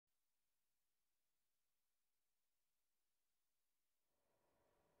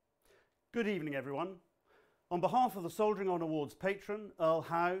Good evening, everyone. On behalf of the Soldiering On Awards patron, Earl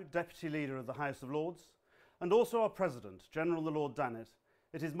Howe, Deputy Leader of the House of Lords, and also our President, General the Lord Dannatt,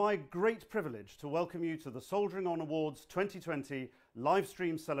 it is my great privilege to welcome you to the Soldiering On Awards 2020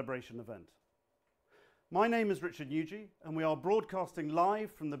 Livestream celebration event. My name is Richard Nugee, and we are broadcasting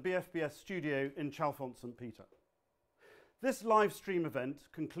live from the BFBS Studio in Chalfont St Peter. This Livestream event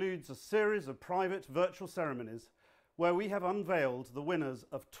concludes a series of private virtual ceremonies where we have unveiled the winners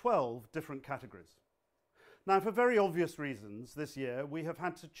of 12 different categories. Now, for very obvious reasons, this year we have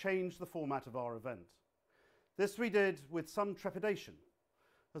had to change the format of our event. This we did with some trepidation,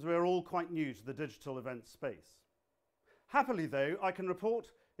 as we are all quite new to the digital event space. Happily, though, I can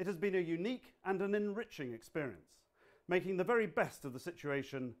report it has been a unique and an enriching experience, making the very best of the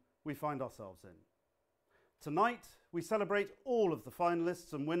situation we find ourselves in. Tonight, we celebrate all of the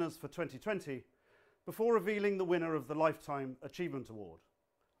finalists and winners for 2020 before revealing the winner of the Lifetime Achievement Award.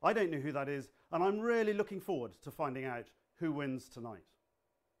 I don't know who that is, and I'm really looking forward to finding out who wins tonight.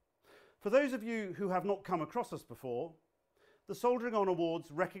 For those of you who have not come across us before, the Soldiering On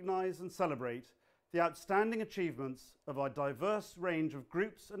Awards recognise and celebrate the outstanding achievements of our diverse range of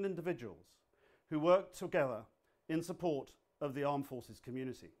groups and individuals who work together in support of the armed forces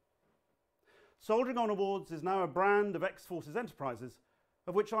community. Soldiering On Awards is now a brand of X-Forces Enterprises,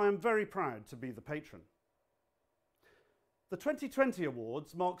 of which I am very proud to be the patron. The 2020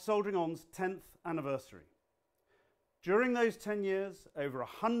 awards mark Soldiering On's 10th anniversary. During those 10 years, over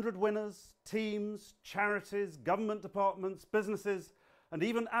 100 winners, teams, charities, government departments, businesses, and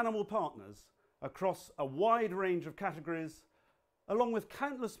even animal partners across a wide range of categories, along with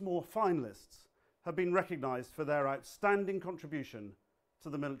countless more finalists, have been recognised for their outstanding contribution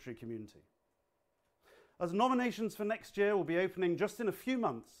to the military community. As nominations for next year will be opening just in a few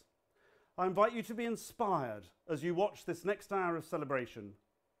months, I invite you to be inspired as you watch this next hour of celebration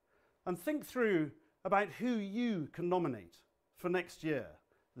and think through about who you can nominate for next year.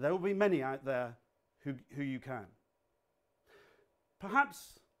 There will be many out there who you can.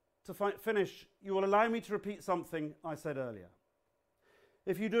 Perhaps to finish, you will allow me to repeat something I said earlier.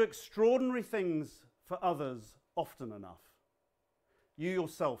 If you do extraordinary things for others often enough, you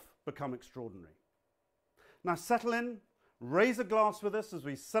yourself become extraordinary. Now settle in, raise a glass with us as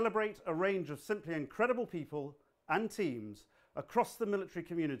we celebrate a range of simply incredible people and teams across the military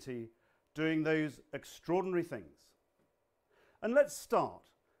community doing those extraordinary things. And let's start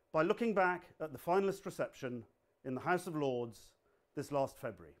by looking back at the finalist reception in the House of Lords this last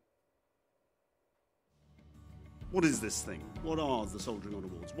February. What is this thing? What are the Soldiering On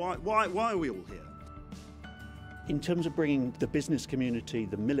Awards? Why are we all here? In terms of bringing the business community,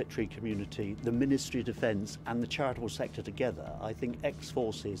 the military community, the Ministry of Defence and the charitable sector together, I think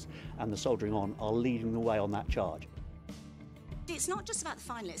X-Forces and the Soldiering On are leading the way on that charge. It's not just about the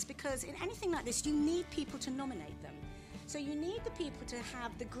finalists, because in anything like this you need people to nominate them. So you need the people to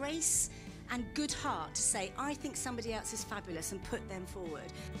have the grace and good heart to say, I think somebody else is fabulous, and put them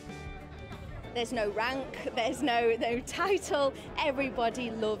forward. There's no rank, there's no title.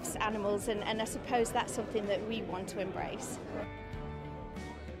 Everybody loves animals, and I suppose that's something that we want to embrace.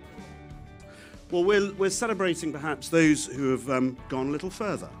 Well, we're celebrating perhaps those who have gone a little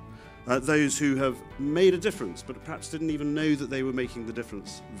further, those who have made a difference but perhaps didn't even know that they were making the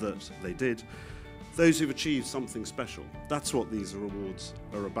difference that they did, those who've achieved something special. That's what these awards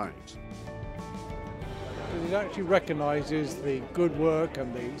are about. It actually recognises the good work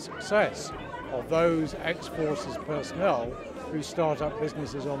and the success of those X-Forces personnel who start up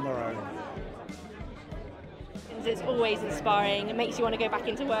businesses on their own. It's always inspiring. It makes you want to go back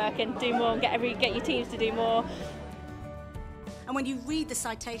into work and do more and get your teams to do more. And when you read the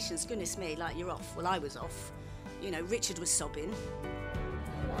citations, goodness me, like you're off. Well, I was off. You know, Richard was sobbing.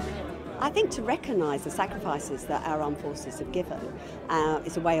 I think to recognise the sacrifices that our armed forces have given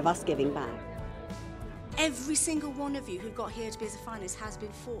is a way of us giving back. Every single one of you who got here to be as a finalist has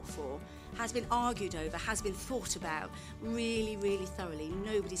been fought for, has been argued over, has been thought about really, really thoroughly.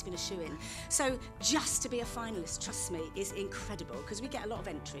 Nobody's been a shoo-in. So just to be a finalist, trust me, is incredible, because we get a lot of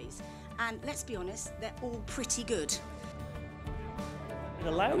entries. And let's be honest, they're all pretty good. It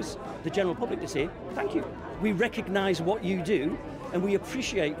allows the general public to say, thank you. We recognise what you do and we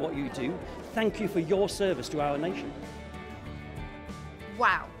appreciate what you do. Thank you for your service to our nation.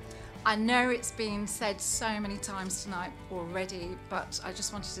 Wow. I know it's been said so many times tonight already, but I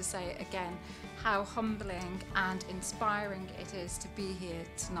just wanted to say it again, how humbling and inspiring it is to be here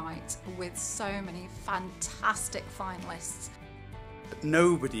tonight with so many fantastic finalists.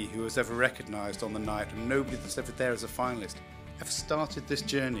 Nobody who was ever recognised on the night, and nobody that's ever there as a finalist, ever started this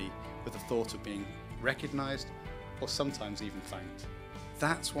journey with the thought of being recognised or sometimes even thanked.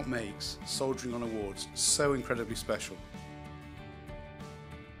 That's what makes Soldiering On Awards so incredibly special.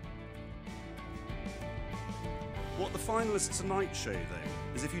 What the finalists tonight show,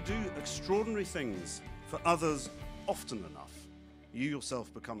 though, is if you do extraordinary things for others often enough, you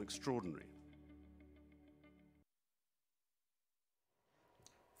yourself become extraordinary.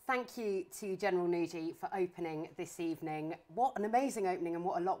 Thank you to General Nugee for opening this evening. What an amazing opening, and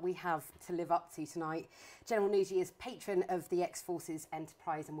what a lot we have to live up to tonight. General Nugee is patron of the X-Forces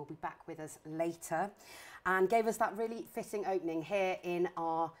Enterprise and will be back with us later, and gave us that really fitting opening here in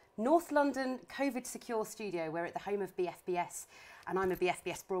our North London COVID secure studio. We're at the home of BFBS, and I'm a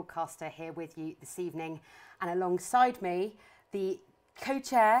BFBS broadcaster here with you this evening, and alongside me, the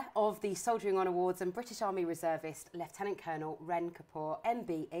co-chair of the Soldiering On Awards and British Army Reservist, Lieutenant Colonel Ren Kapoor,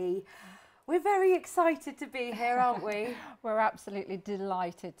 MBE. We're very excited to be here, aren't we? We're absolutely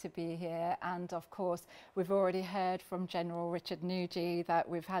delighted to be here, and of course we've already heard from General Richard Nugee that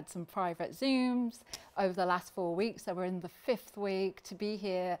we've had some private Zooms over the last 4 weeks, so we're in the 5th week to be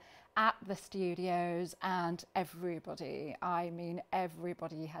here at the studios, and everybody, I mean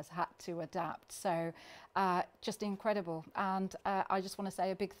everybody, has had to adapt. So just incredible, and I just want to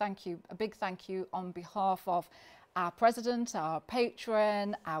say a big thank you on behalf of our president, our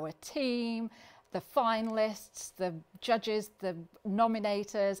patron, our team, the finalists, the judges, the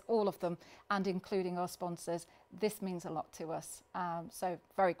nominators, all of them, and including our sponsors. This means a lot to us, so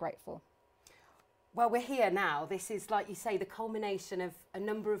very grateful. Well, we're here now. This is, like you say, the culmination of a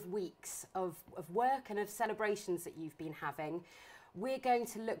number of weeks of work and of celebrations that you've been having. We're going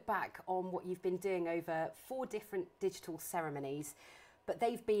to look back on what you've been doing over 4 different digital ceremonies, but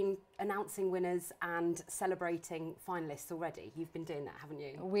they've been announcing winners and celebrating finalists already. You've been doing that, haven't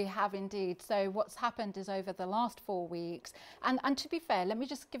you? We have indeed. So what's happened is over the last 4 weeks, and to be fair, let me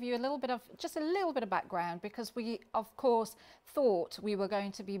just give you a little bit of background, because we of course thought we were going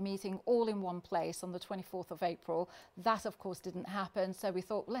to be meeting all in one place on the 24th of April. That of course didn't happen, so we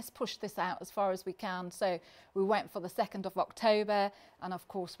thought let's push this out as far as we can. So we went for the 2nd of October, and of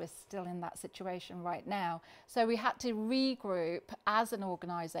course we're still in that situation right now. So we had to regroup as an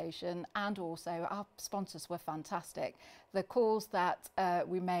organisation, and also our sponsors were fantastic. The calls that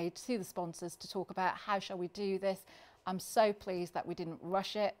we made to the sponsors to talk about how shall we do this, I'm so pleased that we didn't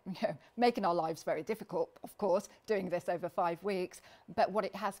rush it, making our lives very difficult, of course, doing this over 5 weeks. But what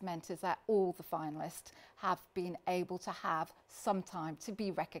it has meant is that all the finalists have been able to have some time to be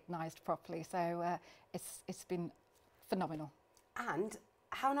recognised properly. So it's been phenomenal. And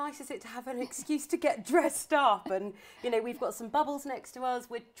how nice is it to have an excuse to get dressed up? And, you know, we've got some bubbles next to us.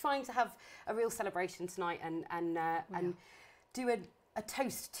 We're trying to have a real celebration tonight and do a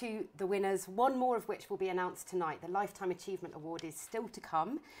toast to the winners, one more of which will be announced tonight. The Lifetime Achievement Award is still to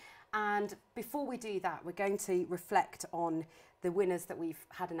come. And before we do that, we're going to reflect on the winners that we've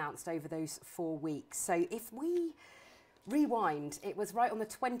had announced over those 4 weeks. So if we rewind, it was right on the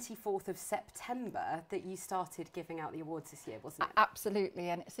 24th of September that you started giving out the awards this year, wasn't it? Absolutely,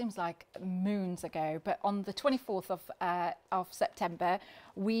 and it seems like moons ago, but on the 24th of September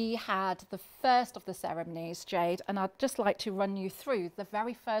we had the first of the ceremonies, Jade, and I'd just like to run you through the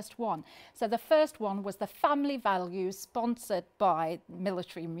very first one. So the first one was the Family Values, sponsored by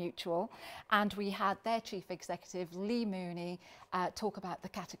Military Mutual, and we had their Chief Executive, Lee Mooney, talk about the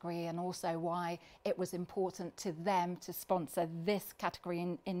category and also why it was important to them to sponsor this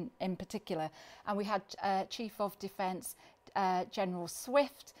category in particular. And we had Chief of Defence General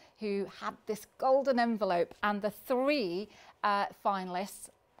Swift, who had this golden envelope, and the 3 finalists,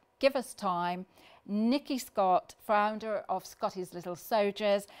 give us time, Nikki Scott, founder of Scotty's Little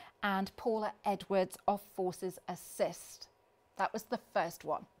Soldiers, and Paula Edwards of Forces Assist. That was the first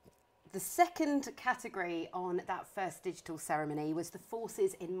one. The second category on that first digital ceremony was the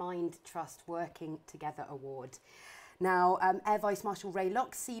Forces in Mind Trust Working Together Award. Now, Air Vice Marshal Ray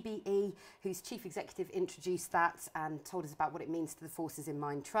Locke, CBE, who's Chief Executive, introduced that and told us about what it means to the Forces in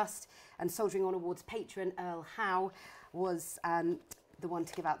Mind Trust. And Soldiering On Awards patron Earl Howe was the one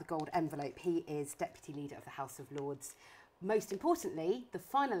to give out the gold envelope. He is Deputy Leader of the House of Lords. Most importantly, the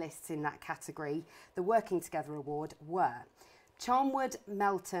finalists in that category, the Working Together Award, were Charnwood,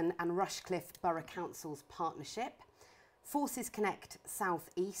 Melton and Rushcliffe Borough Council's partnership, Forces Connect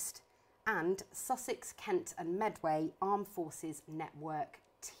South East, and Sussex, Kent and Medway Armed Forces Network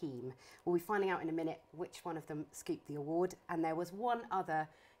Team. We'll be finding out in a minute which one of them scooped the award, and there was one other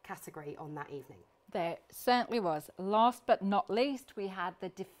category on that evening. There certainly was. Last but not least, we had the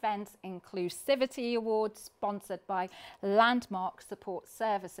Defence Inclusivity Award, sponsored by Landmark Support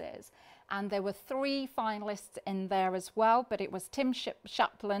Services. and there were 3 finalists in there as well, but it was Tim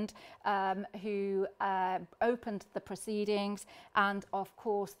Shapland who opened the proceedings, and of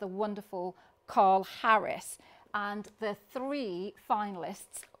course the wonderful Carl Harris. And the 3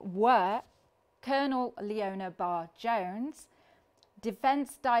 finalists were Colonel Leona Barr-Jones,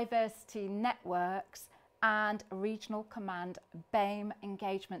 Defence Diversity Networks, and Regional Command BAME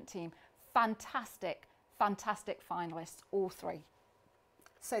Engagement Team. Fantastic, fantastic finalists, all 3.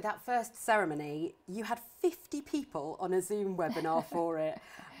 So that first ceremony, you had 50 people on a Zoom webinar for it.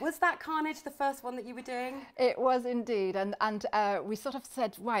 Was that Carnage the first one that you were doing? It was indeed, and we sort of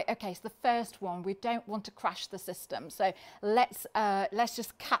said, right, okay, so the first one, we don't want to crash the system, so let's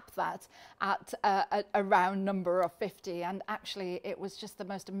just cap that at a round number of 50, and actually it was just the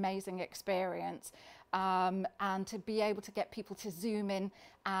most amazing experience. And to be able to get people to Zoom in,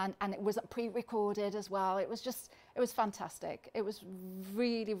 and it wasn't pre-recorded as well. It was fantastic. It was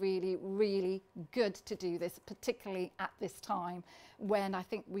really, really, really good to do this, particularly at this time when I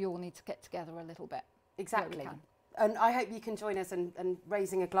think we all need to get together a little bit. Exactly. And I hope you can join us in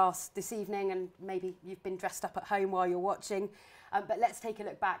raising a glass this evening, and maybe you've been dressed up at home while you're watching. But let's take a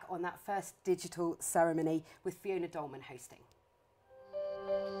look back on that first digital ceremony with Fiona Dolman hosting.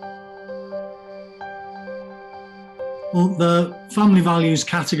 Well, the family values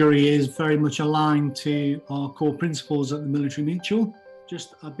category is very much aligned to our core principles at the Military Mutual.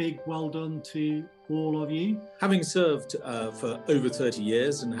 Just a big well done to all of you. Having served for over 30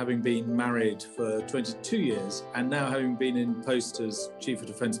 years and having been married for 22 years and now having been in post as Chief of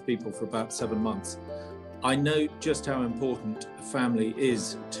Defence People for about 7 months, I know just how important a family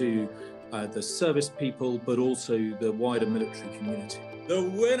is to the service people, but also the wider military community. The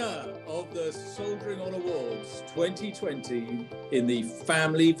winner of the Soldiering On Awards 2020 in the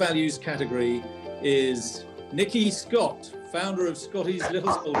Family Values category is Nikki Scott, founder of Scotty's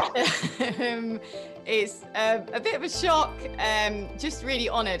Little Soldier. It's a bit of a shock, just really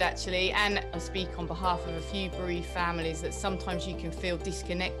honoured actually, and I speak on behalf of a few bereaved families that sometimes you can feel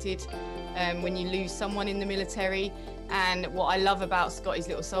disconnected when you lose someone in the military. And what I love about Scotty's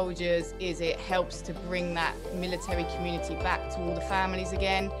Little Soldiers is it helps to bring that military community back to all the families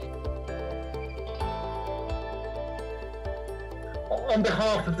again. On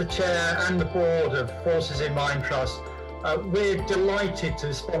behalf of the Chair and the Board of Forces in Mind Trust, we're delighted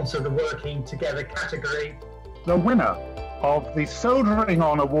to sponsor the Working Together category. The winner of the Soldiering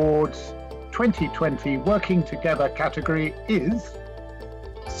On Awards 2020 Working Together category is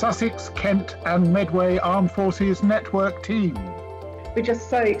Sussex, Kent and Medway Armed Forces Network Team. We're just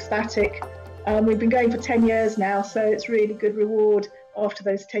so ecstatic. We've been going for 10 years now, so it's really good reward after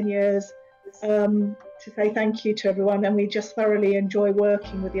those 10 years to say thank you to everyone, and we just thoroughly enjoy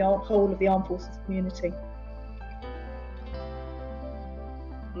working with the whole of the Armed Forces community.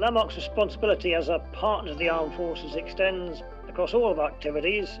 LAMOC's responsibility as a partner to the Armed Forces extends across all of our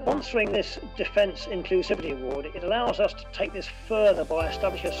activities. Sponsoring this Defence Inclusivity Award, it allows us to take this further by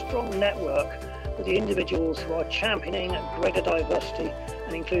establishing a strong network with the individuals who are championing greater diversity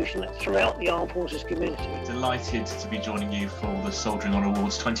and inclusion throughout the Armed Forces community. Delighted to be joining you for the Soldiering On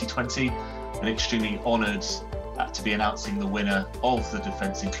Awards 2020 and extremely honoured to be announcing the winner of the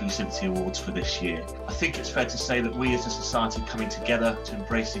Defence Inclusivity Awards for this year. I think it's fair to say that we as a society coming together to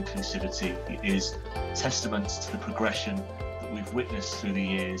embrace inclusivity is testament to the progression that we've witnessed through the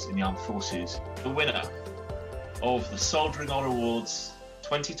years in the Armed Forces. The winner of the Soldiering On Awards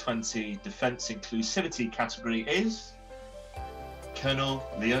 2020 Defence Inclusivity category is Colonel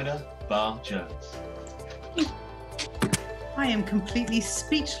Leona Barr-Jones. I am completely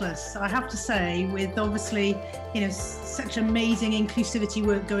speechless, I have to say, with obviously, such amazing inclusivity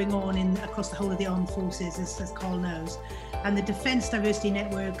work going on across the whole of the Armed Forces, as Carl knows. And the Defence Diversity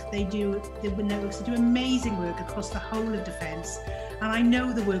Network, the networks do amazing work across the whole of Defence. And I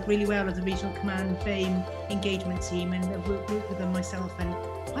know the work really well as a Regional Command BAME engagement team, and I've worked with them myself, and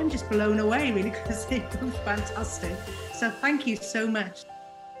I'm just blown away really, because they're both fantastic. So thank you so much.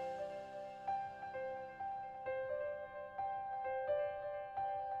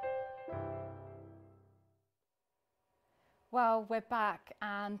 Well, we're back,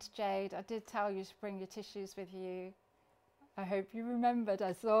 and Jade, I did tell you to bring your tissues with you. I hope you remembered.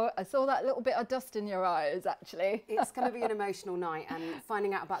 I saw that little bit of dust in your eyes, actually. It's going to be an emotional night, and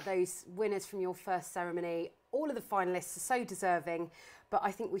finding out about those winners from your first ceremony. All of the finalists are so deserving, but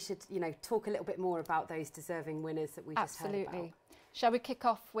I think we should, talk a little bit more about those deserving winners that we just heard about. Shall we kick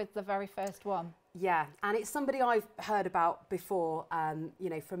off with the very first one? Yeah, and it's somebody I've heard about before, you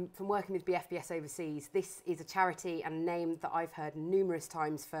know, from working with BFBS overseas. This is a charity and a name that I've heard numerous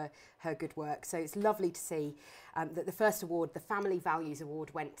times for her good work. So it's lovely to see that the first award, the Family Values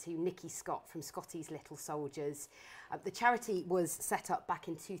Award, went to Nikki Scott from Scotty's Little Soldiers. The charity was set up back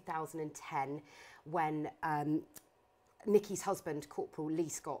in 2010 when Nikki's husband, Corporal Lee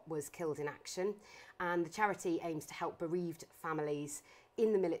Scott, was killed in action, and the charity aims to help bereaved families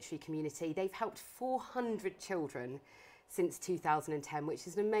in the military community. They've helped 400 children since 2010, which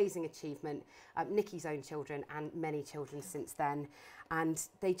is an amazing achievement. Nikki's own children and many children since then, and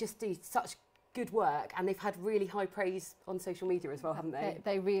they just do such good work, and they've had really high praise on social media as well, haven't they?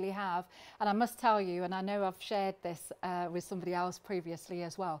 They really have. And I must tell you, and I know I've shared this with somebody else previously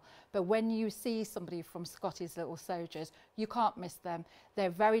as well, but when you see somebody from Scotty's Little Soldiers, you can't miss them. They're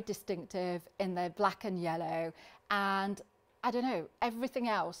very distinctive in their black and yellow, and I don't know, everything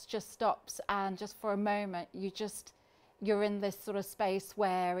else just stops, and just for a moment you're in this sort of space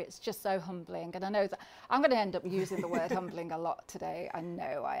where it's just so humbling. And I know that I'm going to end up using the word humbling a lot today. I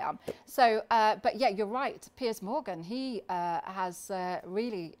know I am. So, but yeah, you're right. Piers Morgan, he has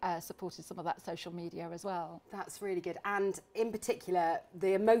really supported some of that social media as well. That's really good. And in particular,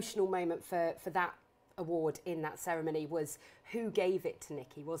 the emotional moment for that award in that ceremony was who gave it to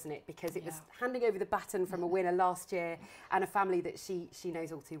Nikki, wasn't it? Because it was handing over the baton from a winner last year and a family that she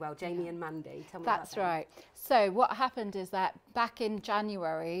knows all too well, Jamie and Mandy. Tell me That's about that. right. So what happened is that back in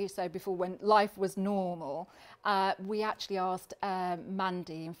January, so before when life was normal, we actually asked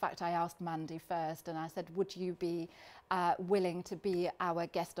Mandy, in fact I asked Mandy first, and I said, would you be willing to be our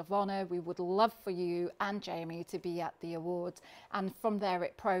guest of honour? We would love for you and Jamie to be at the awards. And from there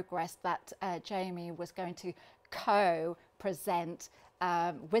it progressed that Jamie was going to co-present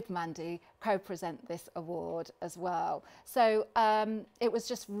with Mandy, co-present this award as well. So it was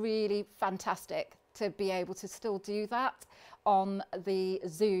just really fantastic to be able to still do that on the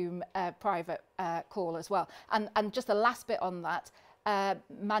Zoom private call as well. And just the last bit on that,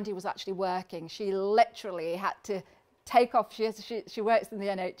 Mandy was actually working. She literally had to take off, she works in the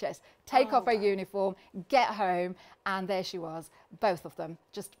NHS, take off her uniform, get home, and there she was, both of them,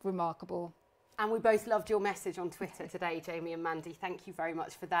 just remarkable. And we both loved your message on Twitter today, Jamie and Mandy. Thank you very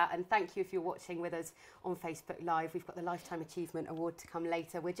much for that. And thank you if you're watching with us on Facebook Live. We've got the Lifetime Achievement Award to come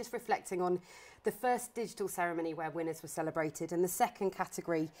later. We're just reflecting on the first digital ceremony where winners were celebrated and the second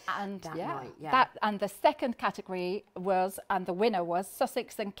category and that yeah, night. Yeah. And the second category was, and the winner was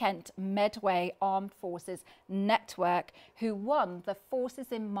Sussex and Kent Medway Armed Forces Network, who won the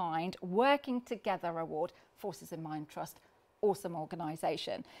Forces in Mind Working Together Award. Forces in Mind Trust, awesome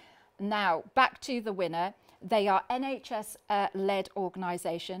organisation. Now, back to the winner. They are NHS-led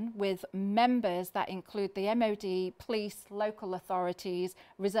organisation with members that include the MOD, police, local authorities,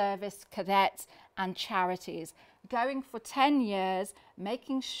 reservists, cadets and charities. Going for 10 years,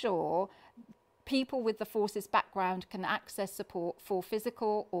 making sure people with the forces background can access support for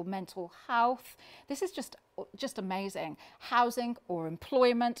physical or mental health. This is just amazing. Housing or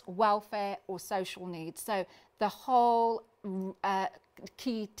employment, welfare or social needs. So the whole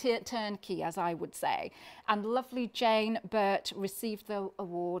turnkey, as I would say. And lovely Jane Burt received the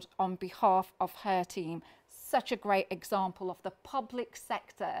award on behalf of her team. Such a great example of the public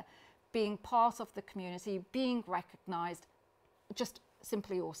sector being part of the community, being recognised, just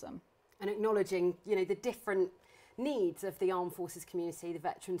simply awesome. And acknowledging, you know, the different needs of the armed forces community, the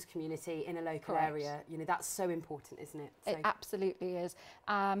veterans community in a local area. You know, that's so important, isn't it? So. It absolutely is.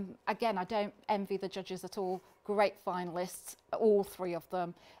 Again, I don't envy the judges at all. Great finalists, all three of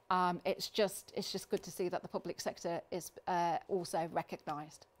them. It's just good to see that the public sector is also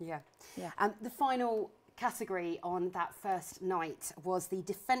recognised. Yeah. The final category on that first night was the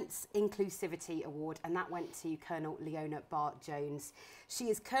Defence Inclusivity Award, and that went to Colonel Leona Bart-Jones. She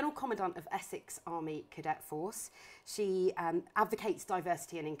is Colonel Commandant of Essex Army Cadet Force. She advocates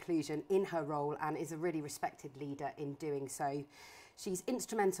diversity and inclusion in her role and is a really respected leader in doing so. She's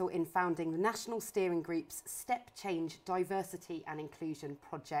instrumental in founding the National Steering Group's Step Change Diversity and Inclusion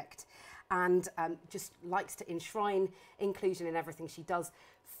project, and just likes to enshrine inclusion in everything she does,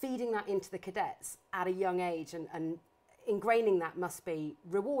 feeding that into the cadets at a young age, and ingraining that must be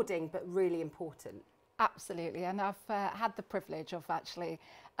rewarding but really important. Absolutely, and I've had the privilege of actually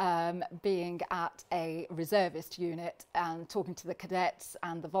being at a reservist unit and talking to the cadets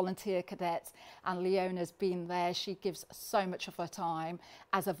and the volunteer cadets, and Leona's been there. She gives so much of her time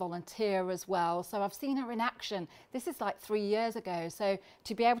as a volunteer as well, so I've seen her in action. This is like 3 years ago, so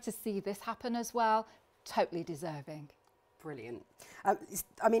to be able to see this happen as well, totally deserving. Brilliant.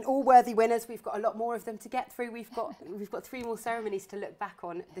 I mean, all worthy winners. We've got a lot more of them to get through. We've got 3 more ceremonies to look back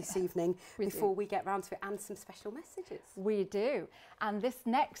on this evening before we get round to it, and some special messages. We do. And this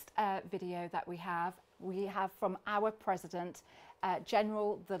next video that we have from our president,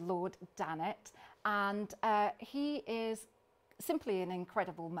 General the Lord Dannatt, and he is simply an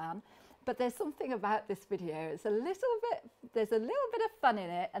incredible man. But there's something about this video. There's a little bit of fun in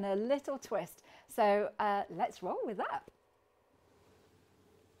it and a little twist. So let's roll with that.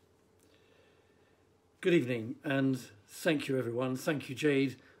 Good evening, and thank you everyone. Thank you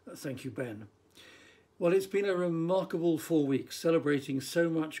Jade, thank you Ben. Well, it's been a remarkable 4 weeks celebrating so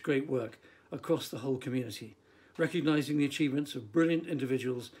much great work across the whole community, recognising the achievements of brilliant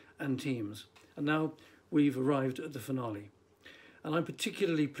individuals and teams. And now we've arrived at the finale. And I'm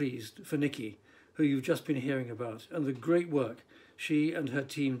particularly pleased for Nikki, who you've just been hearing about, and the great work she and her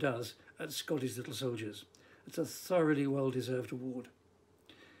team does at Scottish Little Soldiers. It's a thoroughly well-deserved award.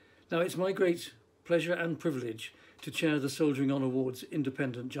 Now, it's my great pleasure and privilege to chair the Soldiering On Awards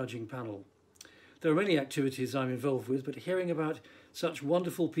independent judging panel. There are many activities I'm involved with, but hearing about such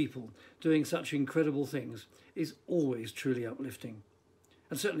wonderful people doing such incredible things is always truly uplifting.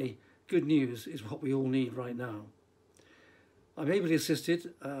 And certainly, good news is what we all need right now. I'm ably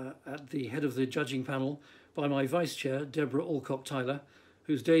assisted at the head of the judging panel by my Vice Chair, Deborah Alcock-Tyler,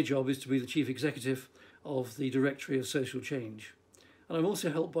 whose day job is to be the Chief Executive of the Directory of Social Change. And I'm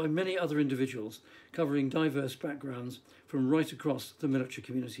also helped by many other individuals covering diverse backgrounds from right across the military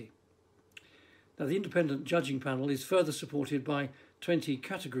community. Now, the independent judging panel is further supported by 20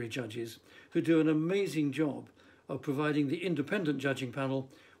 category judges who do an amazing job of providing the independent judging panel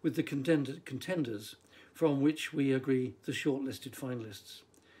with the contenders from which we agree the shortlisted finalists.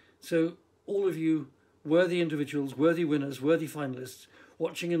 So all of you worthy individuals, worthy winners, worthy finalists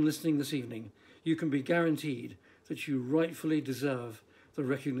watching and listening this evening, you can be guaranteed that you rightfully deserve the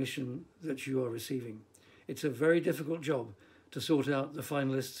recognition that you are receiving. It's a very difficult job to sort out the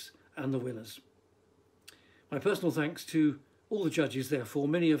finalists and the winners. My personal thanks to all the judges, therefore,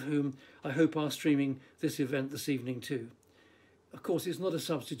 many of whom I hope are streaming this event this evening too. Of course, it's not a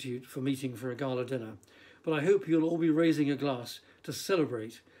substitute for meeting for a gala dinner, but I hope you'll all be raising a glass to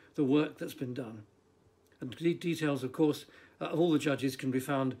celebrate the work that's been done. And details, of course, of all the judges can be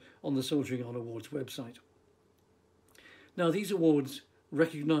found on the Soldiering On Awards website. Now, these awards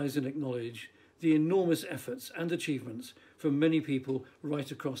recognise and acknowledge the enormous efforts and achievements from many people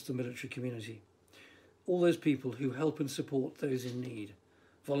right across the military community. All those people who help and support those in need.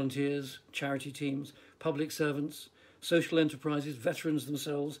 Volunteers, charity teams, public servants, social enterprises, veterans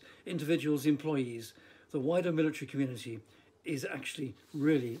themselves, individuals, employees. The wider military community is actually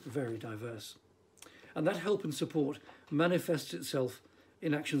really very diverse. And that help and support manifests itself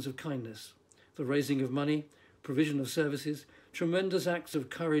in actions of kindness, the raising of money, provision of services, tremendous acts of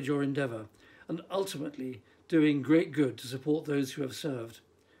courage or endeavour, and ultimately doing great good to support those who have served,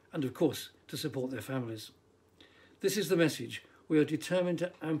 and of course to support their families. This is the message we are determined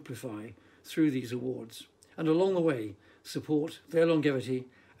to amplify through these awards, and along the way support their longevity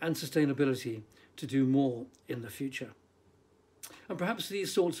and sustainability to do more in the future. And perhaps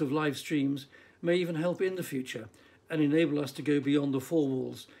these sorts of live streams may even help in the future and enable us to go beyond the 4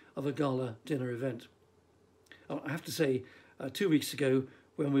 walls of a gala dinner event. I have to say, 2 weeks ago,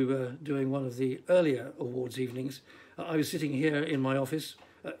 when we were doing one of the earlier awards evenings, I was sitting here in my office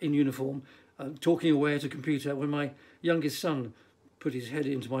in uniform, talking away at a computer when my youngest son put his head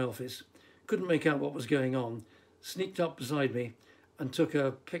into my office, couldn't make out what was going on, sneaked up beside me and took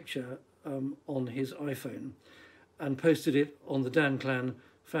a picture on his iPhone and posted it on the Dan Clan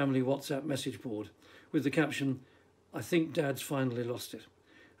family WhatsApp message board with the caption, "I think Dad's finally lost it."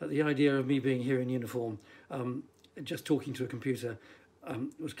 The idea of me being here in uniform, just talking to a computer,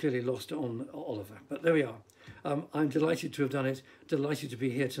 was clearly lost on Oliver. But there we are. I'm delighted to have done it, delighted to be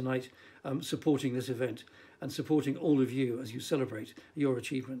here tonight supporting this event and supporting all of you as you celebrate your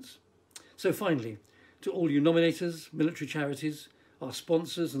achievements. So finally, to all you nominators, military charities, our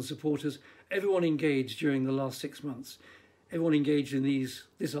sponsors and supporters, everyone engaged during the last 6 months, everyone engaged in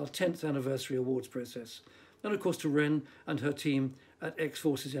this our 10th anniversary awards process, and of course to Ren and her team at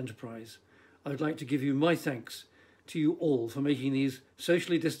X-Forces Enterprise. I'd like to give you my thanks to you all for making these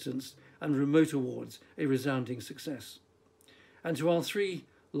socially distanced and remote awards a resounding success. And to our 3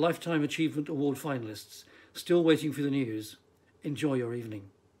 Lifetime Achievement Award finalists still waiting for the news, enjoy your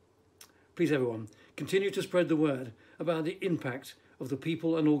evening. Please everyone, continue to spread the word about the impact of the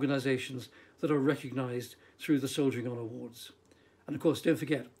people and organisations that are recognised through the Soldiering On Awards. And of course, don't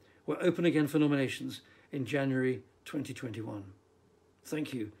forget, we're open again for nominations in January 2021.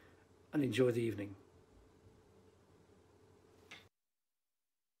 Thank you and enjoy the evening.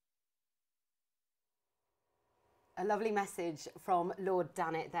 A lovely message from Lord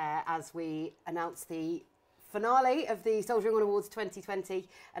Dannatt there as we announce the finale of the Soldiering On Awards 2020,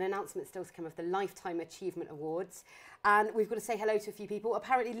 an announcement still to come of the Lifetime Achievement Awards. And we've got to say hello to a few people.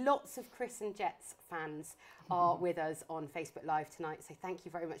 Apparently lots of Chris and Jets fans are with us on Facebook Live tonight, so thank you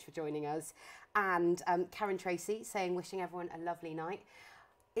very much for joining us. And Karen Tracy saying, wishing everyone a lovely night.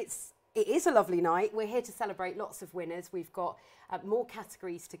 It is a lovely night. We're here to celebrate lots of winners. We've got more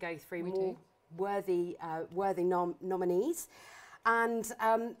categories to go through, more worthy nominees. And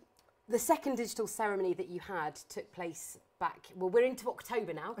the second digital ceremony that you had took place back, well, we're into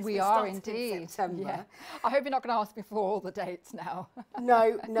October now. We are indeed. September. Yeah. I hope you're not going to ask me for all the dates now.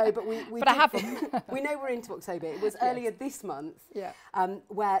 No, but we but I have them. We know we're into October. It was earlier this month. Yeah.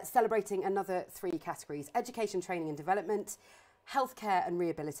 We're celebrating another 3 categories: education, training and development, healthcare and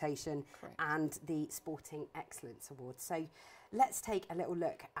rehabilitation, and the Sporting Excellence Award. So let's take a little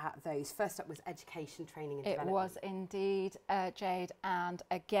look at those. First up was education, training and development. It was indeed, Jade, and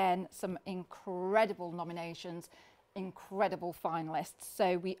again, some incredible nominations, incredible finalists.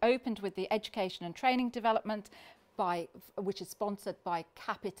 So we opened with the education and training development, which is sponsored by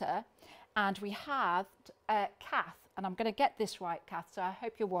Capita, and we had Kath, and I'm going to get this right, Kath, so I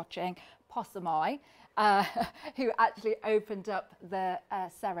hope you're watching, Possumai, who actually opened up the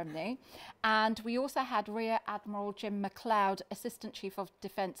ceremony. And we also had Rear Admiral Jim McLeod, Assistant Chief of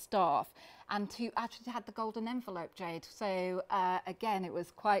Defence Staff, and who actually had the golden envelope, Jade. So again, it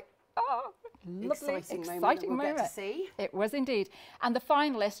was quite lovely, exciting moment. Get to see. It was indeed. And the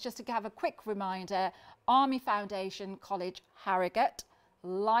finalists, just to have a quick reminder, Army Foundation College Harrogate,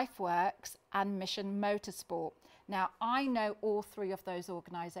 LifeWorks and Mission Motorsport. Now, I know all 3 of those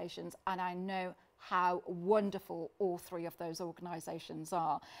organisations, and I know how wonderful all 3 of those organisations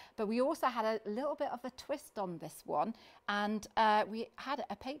are. But we also had a little bit of a twist on this one, and we had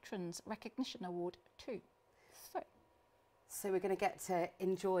a Patrons Recognition Award too. So we're going to get to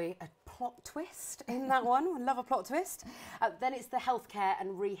enjoy a plot twist in that one. We love a plot twist. Then it's the Healthcare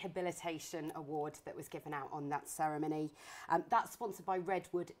and Rehabilitation Award that was given out on that ceremony. That's sponsored by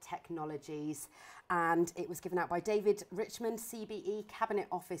Redwood Technologies, and it was given out by David Richmond, CBE Cabinet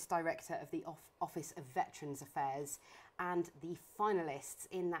Office Director of the Office of Veterans Affairs. And the finalists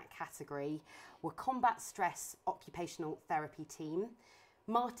in that category were Combat Stress Occupational Therapy Team,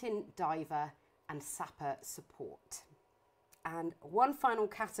 Martin Diver and Sapper Support. And one final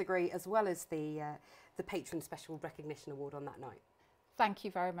category, as well as the Patron Special Recognition Award on that night. Thank you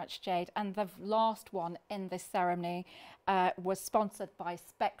very much, Jade. And the last one in this ceremony was sponsored by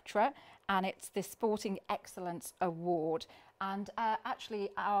Spectra, and it's the Sporting Excellence Award. And actually,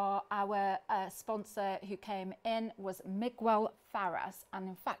 our sponsor who came in was Miguel Farras, and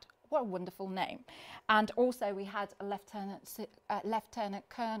in fact, what a wonderful name. And also we had a Lieutenant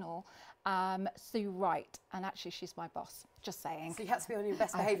Colonel Sue Wright, and actually she's my boss, just saying. So you have to be on your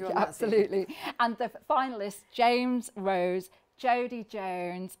best behaviour on that. Absolutely. And the finalists, James Rose, Jodie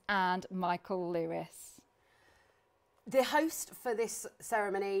Jones and Michael Lewis. The host for this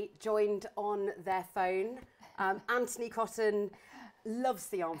ceremony joined on their phone. Anthony Cotton loves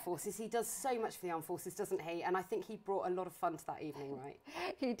the Armed Forces. He does so much for the Armed Forces, doesn't he? And I think he brought a lot of fun to that evening, right?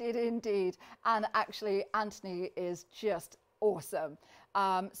 He did indeed. And actually, Anthony is just awesome.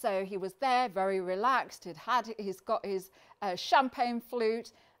 So he was there, very relaxed. He's got his champagne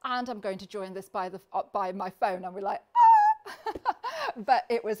flute, and I'm going to join this by my phone. And we're like, ah! But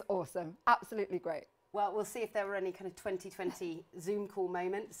it was awesome, absolutely great. Well, we'll see if there were any kind of 2020 Zoom call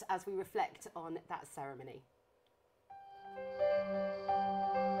moments as we reflect on that ceremony.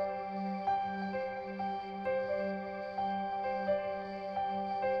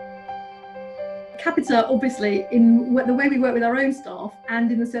 Capita, obviously, in the way we work with our own staff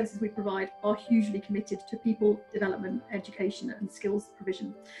and in the services we provide, are hugely committed to people development, education and skills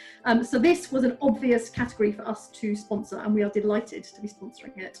provision. So this was an obvious category for us to sponsor, and we are delighted to be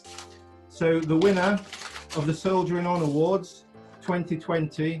sponsoring it. So the winner of the Soldiering On Awards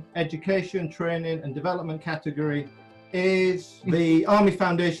 2020 Education, Training and Development category is the Army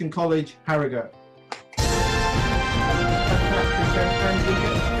Foundation College Harrogate.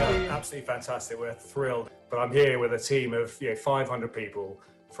 Absolutely fantastic. We're thrilled. But I'm here with a team of 500 people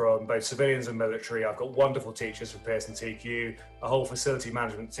from both civilians and military. I've got wonderful teachers from Pearson TQ, a whole facility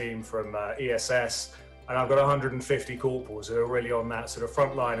management team from ESS, and I've got 150 corporals who are really on that sort of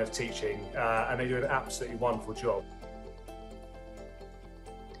front line of teaching, and they do an absolutely wonderful job.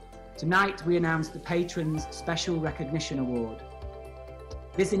 Tonight we announce the Patrons Special Recognition Award.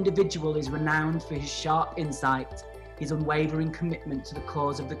 This individual is renowned for his sharp insight, his unwavering commitment to the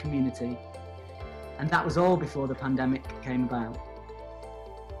cause of the community. And that was all before the pandemic came about.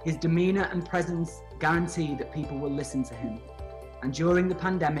 His demeanour and presence guaranteed that people will listen to him. And during the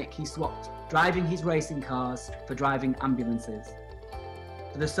pandemic, he swapped driving his racing cars for driving ambulances.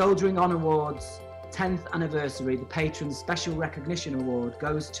 For the Soldiering On Awards 10th anniversary, the Patron's Special Recognition Award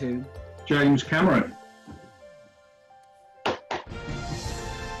goes to James Cameron. Thank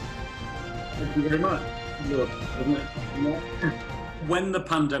you very much. When the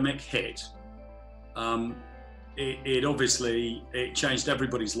pandemic hit, it obviously changed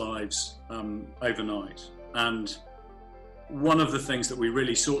everybody's lives overnight. And one of the things that we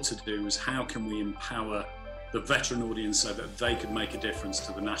really sought to do was how can we empower the veteran audience so that they could make a difference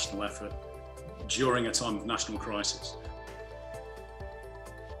to the national effort during a time of national crisis.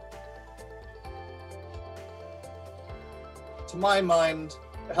 To my mind,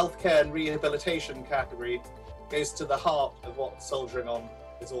 the healthcare and rehabilitation category goes to the heart of what Soldiering On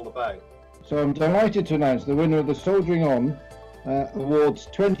is all about. So I'm delighted to announce the winner of the Soldiering On Awards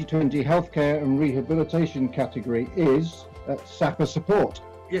 2020 Healthcare and Rehabilitation category is SAPA Support.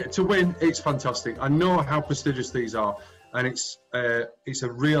 Yeah, to win, it's fantastic. I know how prestigious these are, and it's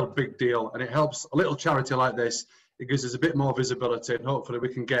a real big deal, and it helps a little charity like this. It gives us a bit more visibility, and hopefully we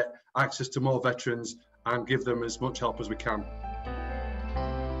can get access to more veterans and give them as much help as we can.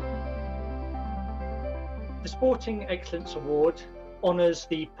 The Sporting Excellence Award honours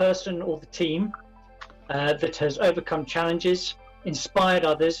the person or the team that has overcome challenges, inspired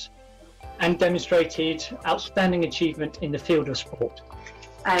others, and demonstrated outstanding achievement in the field of sport.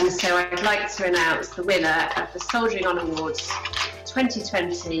 And so I'd like to announce the winner of the Soldiering On Awards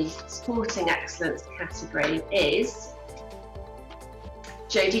 2020 Sporting Excellence category is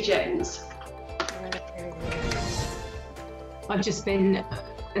Jade Jones. I've just been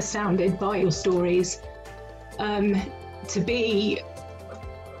astounded by your stories. To be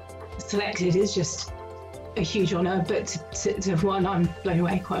selected is just a huge honour, but to have won, I'm blown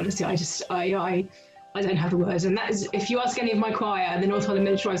away, quite honestly. I don't have the words, and that is, if you ask any of my choir, the North Holland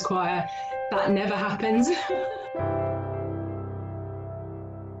Militarised Choir, that never happens. Do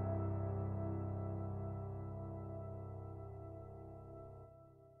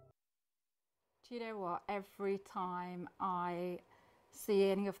you know what? Every time I see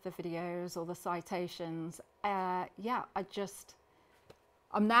any of the videos or the citations, yeah,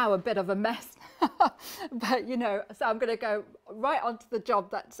 I'm now a bit of a mess, but you know, so I'm going to go right onto the job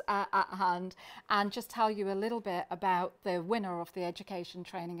that's at hand and just tell you a little bit about the winner of the Education,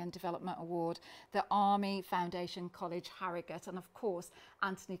 Training and Development Award, the Army Foundation College Harrogate, and of course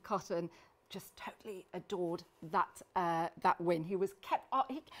Anthony Cotton just totally adored that win. He was kept.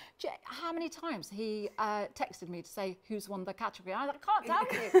 How many times he texted me to say who's won the category? I can't tell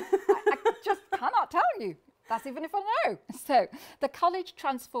you. I just cannot tell you. That's even if I know. So the college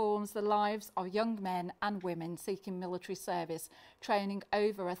transforms the lives of young men and women seeking military service, training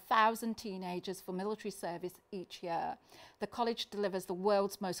over 1,000 teenagers for military service each year. The college delivers the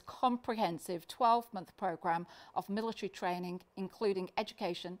world's most comprehensive 12-month programme of military training, including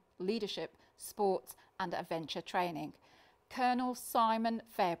education, leadership, sports and adventure training. Colonel Simon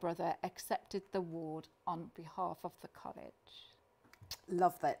Fairbrother accepted the award on behalf of the college.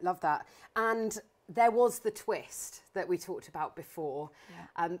 Love that, love that. And there was the twist that we talked about before.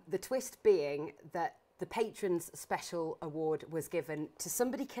 Yeah. The twist being that the Patron's Special Award was given to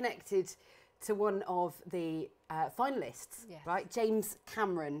somebody connected to one of the finalists, yes. Right? James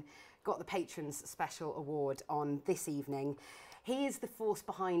Cameron got the Patron's Special Award on this evening. He is the force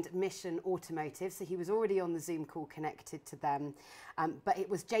behind Mission Automotive, so he was already on the Zoom call connected to them. But it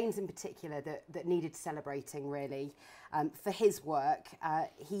was James in particular that needed celebrating, really, for his work.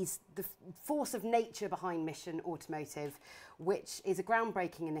 He's the force of nature behind Mission Automotive, which is a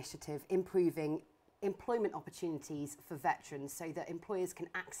groundbreaking initiative improving employment opportunities for veterans so that employers can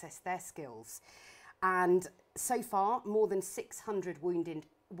access their skills. And so far, more than 600 wounded,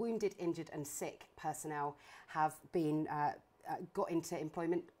 injured and sick personnel have been got into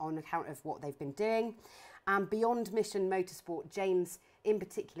employment on account of what they've been doing. And beyond Mission Motorsport, James in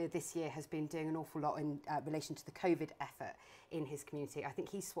particular this year has been doing an awful lot in relation to the COVID effort in his community. I think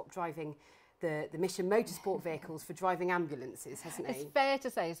he's swapped driving the Mission Motorsport vehicles for driving ambulances, hasn't he? It's fair to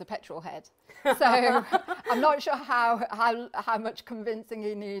say he's a petrol head. So I'm not sure how much convincing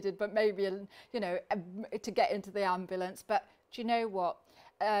he needed, but maybe, you know, to get into the ambulance. But do you know what?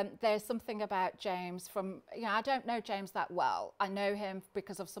 There's something about James from, you know, I don't know James that well. I know him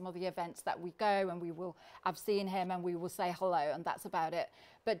because of some of the events that we go and I've seen him and we will say hello and that's about it.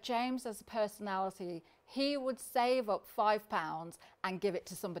 But James as a personality, he would save up £5 and give it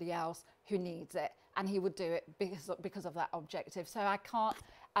to somebody else who needs it. And he would do it because of that objective. So I can't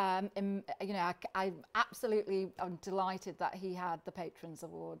You know, I absolutely am delighted that he had the Patrons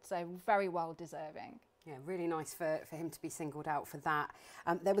Award, so very well deserving. Yeah, really nice for him to be singled out for that.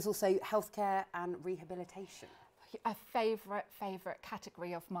 There was also healthcare and rehabilitation. A favourite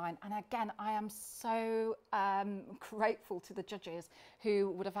category of mine, and again I am so grateful to the judges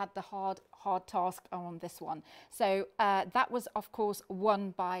who would have had the hard task on this one. So that was of course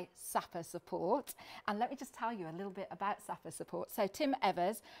won by Sapper Support, and let me just tell you a little bit about Sapper Support. So Tim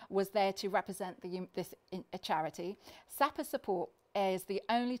Evers was there to represent this charity. Sapper Support is the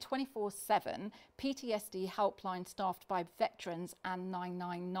only 24/7 PTSD helpline staffed by veterans and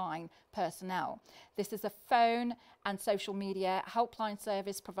 999 personnel. This is a phone and social media helpline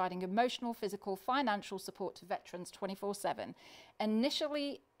service providing emotional, physical, financial support to veterans 24/7.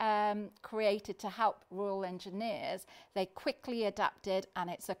 Initially created to help Royal Engineers, they quickly adapted, and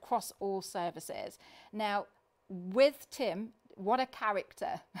it's across all services. Now, with Tim, what a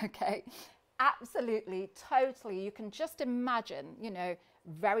character, okay? Absolutely, totally. You can just imagine, you know,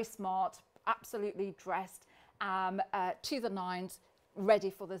 very smart, absolutely dressed to the nines,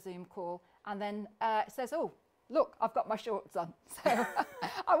 ready for the Zoom call. And then says, oh, look, I've got my shorts on. So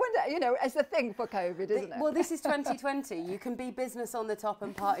I wonder, you know, it's a thing for COVID, isn't it? Well, this is 2020. You can be business on the top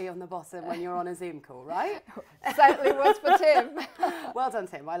and party on the bottom when you're on a Zoom call, right? Certainly was for Tim. Well done,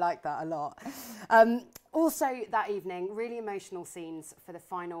 Tim. I like that a lot. Also that evening, really emotional scenes for the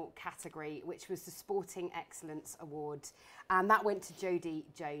final category, which was the Sporting Excellence Award. And that went to Jodie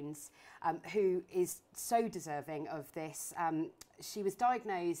Jones, who is so deserving of this. She was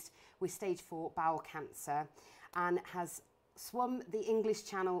diagnosed with stage 4 bowel cancer and has swum the English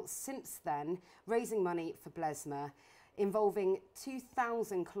Channel since then, raising money for Blesma, involving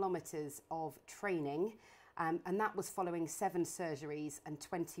 2,000 kilometres of training. And that was following 7 surgeries and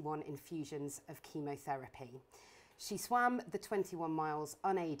 21 infusions of chemotherapy. She swam the 21 miles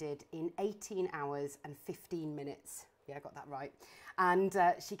unaided in 18 hours and 15 minutes. Yeah, I got that right. And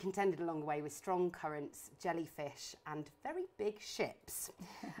she contended along the way with strong currents, jellyfish and very big ships.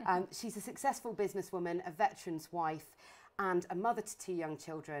 She's a successful businesswoman, a veteran's wife, and a mother to 2 young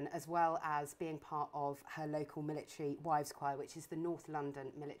children, as well as being part of her local military wives choir, which is the North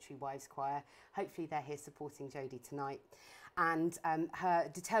London Military Wives Choir. Hopefully they're here supporting Jodie tonight. And her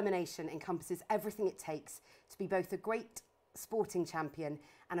determination encompasses everything it takes to be both a great sporting champion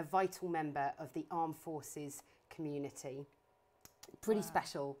and a vital member of the armed forces community. Pretty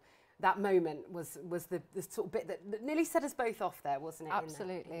special. That moment was the sort of bit that nearly set us both off there, wasn't it?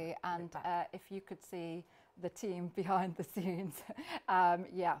 Absolutely. And if you could see the team behind the scenes,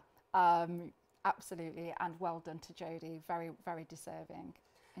 yeah, absolutely. And well done to Jodie. Very, very deserving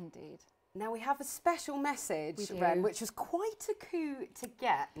indeed. Now we have a special message, Ren, which was quite a coup to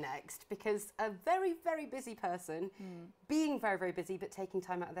get next, because a very, very busy person, being very, very busy, but taking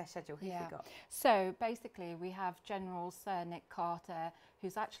time out of their schedule. Who have we got? So basically we have General Sir Nick Carter,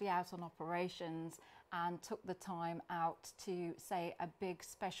 who's actually out on operations and took the time out to say a big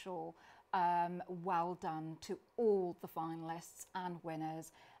special well done to all the finalists and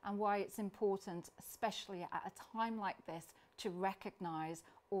winners, and why it's important, especially at a time like this, to recognise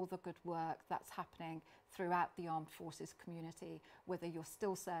all the good work that's happening throughout the armed forces community, whether you're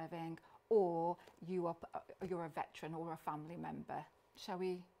still serving or you're a veteran or a family member. Shall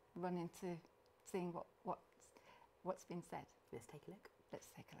we run into seeing what's been said? Let's take a look. Let's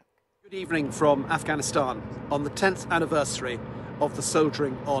take a look. Good evening from Afghanistan on the 10th anniversary of the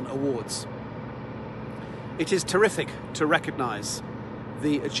Soldiering On Awards. It is terrific to recognise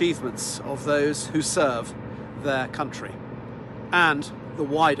the achievements of those who serve their country and the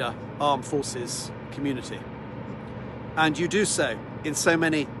wider armed forces community. And you do so in so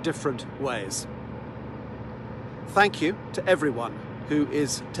many different ways. Thank you to everyone who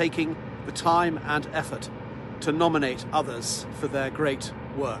is taking the time and effort to nominate others for their great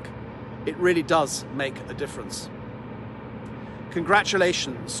work. It really does make a difference.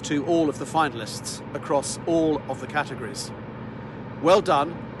 Congratulations to all of the finalists across all of the categories. Well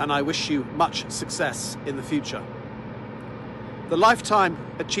done, and I wish you much success in the future. The Lifetime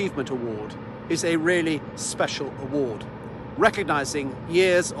Achievement Award is a really special award, recognising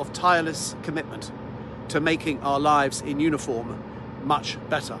years of tireless commitment to making our lives in uniform much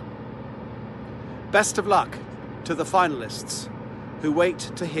better. Best of luck to the finalists who wait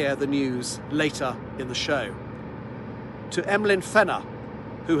to hear the news later in the show. To Emlyn Fenner,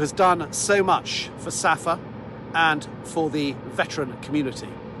 who has done so much for SAFA and for the veteran community.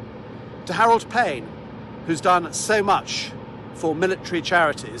 To Harold Payne, who's done so much for military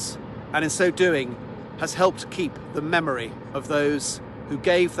charities and in so doing has helped keep the memory of those who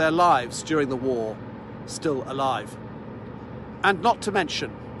gave their lives during the war still alive. And not to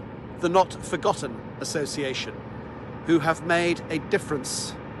mention the Not Forgotten Association, who have made a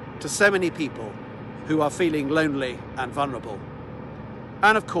difference to so many people who are feeling lonely and vulnerable.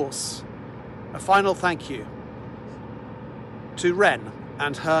 And of course, a final thank you to Ren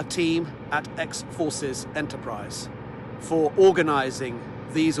and her team at X-Forces Enterprise for organising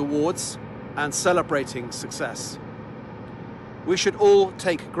these awards and celebrating success. We should all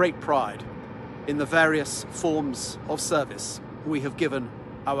take great pride in the various forms of service we have given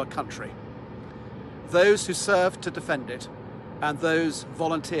our country. Those who serve to defend it, and those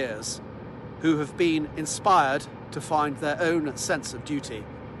volunteers who have been inspired to find their own sense of duty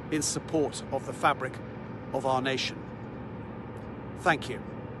in support of the fabric of our nation. Thank you.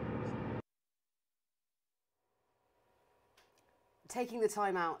 Taking the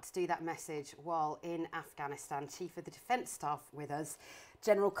time out to do that message while in Afghanistan, Chief of the Defence Staff with us,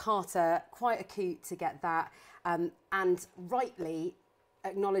 General Carter, quite acute to get that, and rightly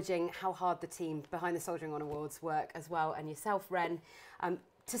acknowledging how hard the team behind the Soldiering On Awards work as well, and yourself, Ren,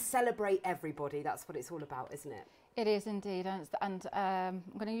 to celebrate everybody. That's what it's all about, isn't it? It is indeed, and I'm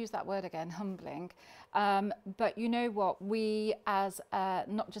going to use that word again, humbling. But you know what, we as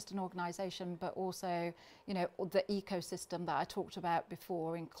not just an organisation, but also, you know, the ecosystem that I talked about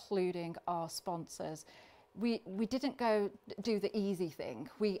before, including our sponsors, we didn't go do the easy thing.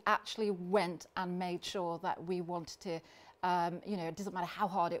 We actually went and made sure that we wanted to, you know, it doesn't matter how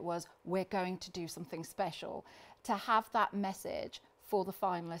hard it was, we're going to do something special. To have that message for the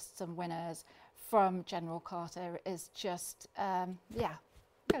finalists and winners from General Carter is just, yeah,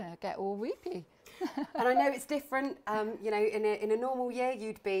 I'm going to get all weepy. And I know it's different, you know, in a normal year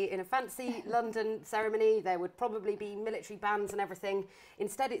you'd be in a fancy London ceremony, there would probably be military bands and everything.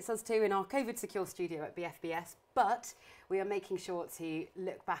 Instead it's us two in our COVID secure studio at BFBS, but we are making sure to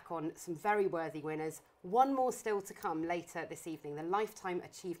look back on some very worthy winners. One more still to come later this evening. The Lifetime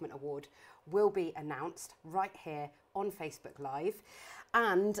Achievement Award will be announced right here on Facebook Live.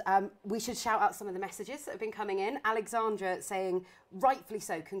 And we should shout out some of the messages that have been coming in. Alexandra saying, rightfully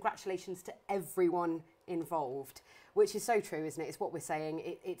so, congratulations to everyone involved, which is so true, isn't it? It's what we're saying.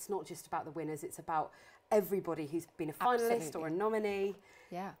 It's not just about the winners, it's about everybody who's been a finalist Absolutely. or a nominee.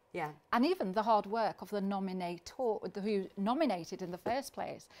 Yeah. Yeah. And even the hard work of the nominator, who nominated in the first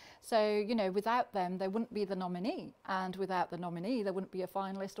place. So, you know, without them, there wouldn't be the nominee. And without the nominee, there wouldn't be a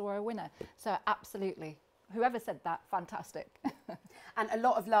finalist or a winner. So absolutely. Whoever said that, fantastic. And a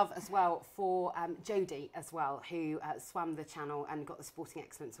lot of love as well for Jodie as well, who swam the channel and got the Sporting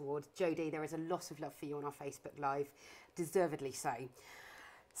Excellence Award. Jodie, there is a lot of love for you on our Facebook Live, deservedly so.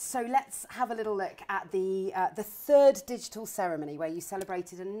 So let's have a little look at the third digital ceremony where you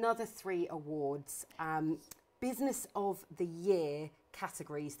celebrated another 3 awards. Business of the Year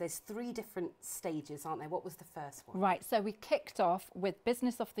categories. There's 3 different stages, aren't there? What was the first one? Right, so we kicked off with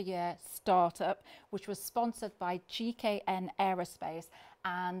Business of the Year Startup, which was sponsored by GKN Aerospace,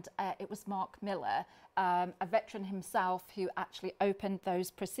 and it was Mark Miller, a veteran himself, who actually opened those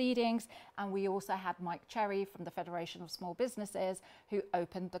proceedings. And we also had Mike Cherry from the Federation of Small Businesses, who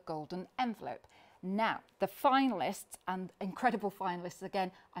opened the golden envelope. Now, the finalists, and incredible finalists again,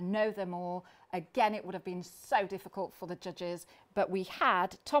 I know them all. Again, it would have been so difficult for the judges, but we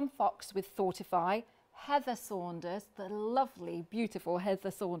had Tom Fox with Thoughtify, Heather Saunders, the lovely, beautiful Heather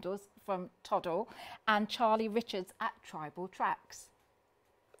Saunders from Toddle, and Charlie Richards at Tribal Tracks.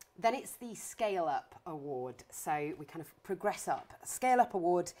 Then it's the Scale Up Award, so we kind of progress up. Scale Up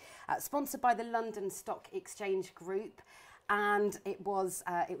Award, sponsored by the London Stock Exchange Group. And it was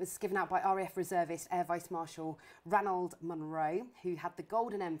given out by RAF Reservist Air Vice Marshal Ranald Munro, who had the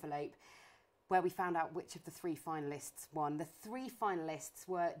golden envelope, where we found out which of the 3 finalists won. The 3 finalists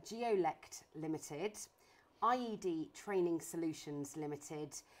were Geolect Limited, IED Training Solutions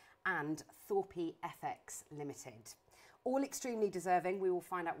Limited, and Thorpe FX Limited. All extremely deserving. We will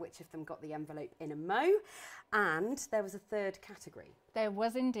find out which of them got the envelope in a mo. And there was a 3rd category. There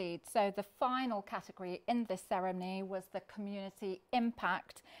was indeed. So the final category in this ceremony was the Community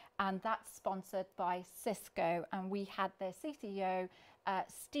Impact, and that's sponsored by Cisco. And we had their CTO,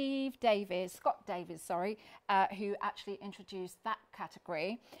 Scott Davies, who actually introduced that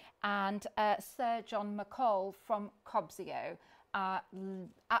category, and Sir John McCall from Cobsio.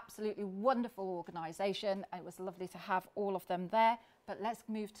 Absolutely wonderful organisation. It was lovely to have all of them there. But let's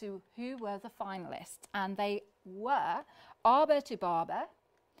move to who were the finalists. And they were Arbor to Barber,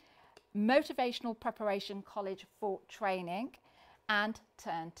 Motivational Preparation College for Training, and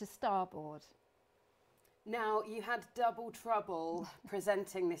Turn to Starboard. Now, you had double trouble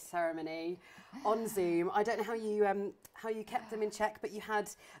presenting this ceremony on Zoom. I don't know how you kept them in check, but you had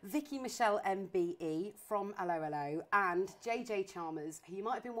Vicki Michelle MBE from Hello and JJ Chalmers, who you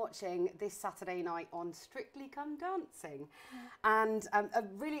might have been watching this Saturday night on Strictly Come Dancing. And a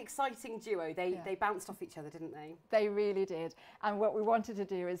really exciting duo. They bounced off each other, didn't they? They really did. And what we wanted to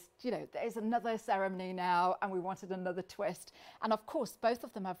do is, you know, there's another ceremony now and we wanted another twist. And of course, both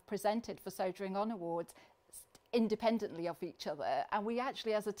of them have presented for Soldiering On Awards independently of each other, and we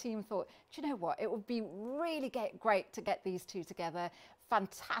actually as a team thought, do you know what, it would be really great to get these two together.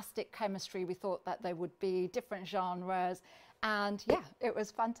 Fantastic chemistry, we thought that there would be, different genres, and yeah, it was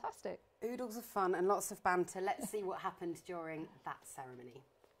fantastic. Oodles of fun and lots of banter. Let's see what happened during that ceremony.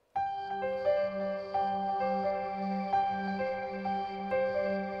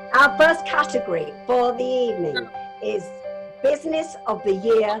 Our first category for the evening is Business of the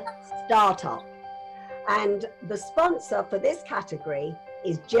Year Startup. And the sponsor for this category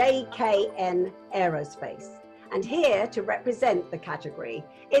is JKN Aerospace. And here to represent the category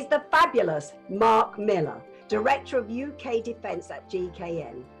is the fabulous Mark Miller, Director of UK Defence at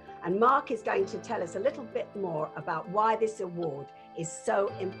GKN. And Mark is going to tell us a little bit more about why this award is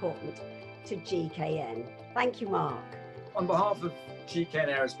so important to GKN. Thank you, Mark. On behalf of GKN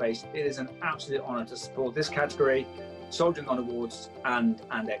Aerospace, it is an absolute honour to support this category, Soldiering On Awards and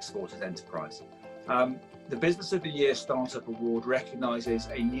X-Forces Enterprise. The Business of the Year Startup Award recognises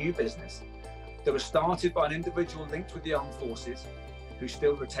a new business that was started by an individual linked with the armed forces who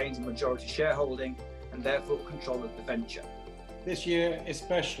still retains a majority shareholding and therefore control of the venture. This year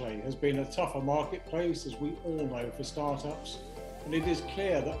especially has been a tougher marketplace, as we all know, for startups, and it is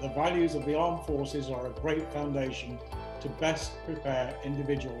clear that the values of the armed forces are a great foundation to best prepare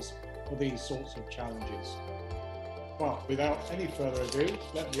individuals for these sorts of challenges. But without any further ado,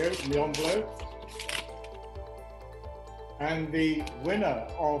 let me open the envelope. And the winner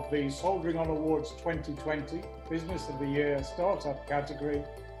of the Soldiering On Awards 2020 Business of the Year Startup category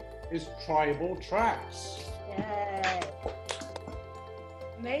is Tribal Tracks. Yeah.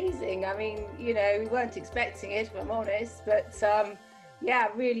 Amazing. I mean, you know, we weren't expecting it, if I'm honest, but yeah,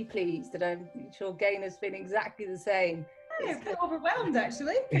 really pleased, and I'm sure Gayna's been exactly the same. Yeah, a bit overwhelmed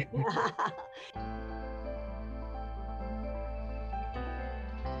actually.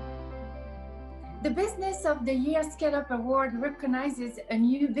 The Business of the Year Scale-Up Award recognizes a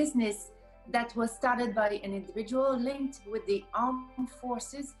new business that was started by an individual linked with the armed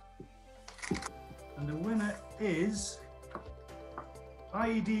forces. And the winner is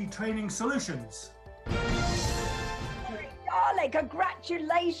IED Training Solutions. Darling,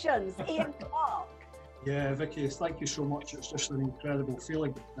 congratulations, Ian Clark. Yeah, Vicki, thank you so much. It's just an incredible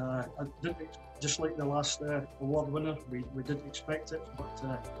feeling. I didn't, just like the last award winner, we didn't expect it,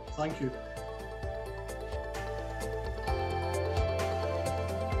 but thank you.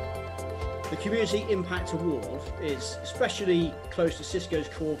 The Community Impact Award is especially close to Cisco's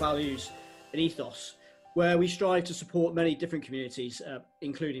core values and ethos, where we strive to support many different communities,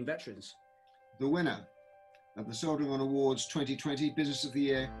 including veterans. The winner of the Soldiering On Awards 2020 Business of the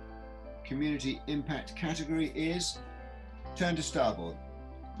Year Community Impact category is Turn to Starboard.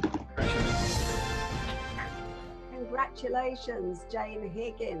 Congratulations, Jane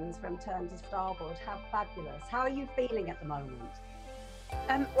Higgins from Turn to Starboard. How fabulous. How are you feeling at the moment?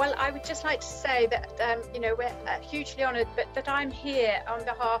 Well, I would just like to say that, you know, we're hugely honoured, but that I'm here on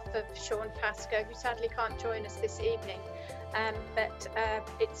behalf of Sean Pascoe, who sadly can't join us this evening. But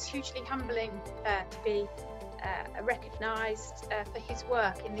it's hugely humbling to be recognised for his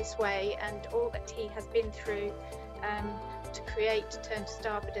work in this way and all that he has been through to create Turn to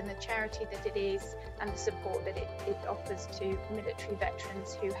Starboard and the charity that it is and the support that it offers to military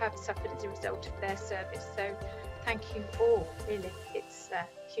veterans who have suffered as a result of their service. So thank you all, really. It's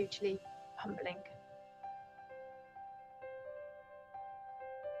hugely humbling.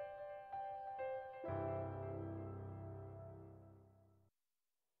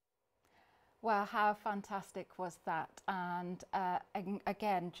 Well, how fantastic was that? And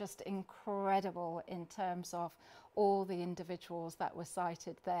again, just incredible in terms of all the individuals that were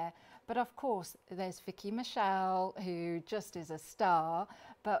cited there. But of course, there's Vicki Michelle, who just is a star,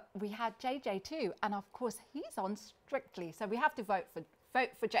 but we had JJ too. And of course, he's on Strictly, so we have to vote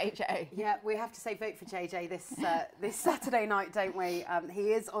for JJ. Yeah, we have to say vote for JJ this Saturday night, don't we?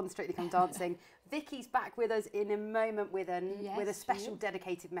 He is on Strictly Come Dancing. Vicky's back with us in a moment with a special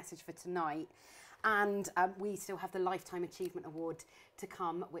dedicated message for tonight. And we still have the Lifetime Achievement Award to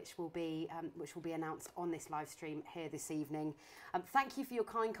come, which will be announced on this live stream here this evening. Thank you for your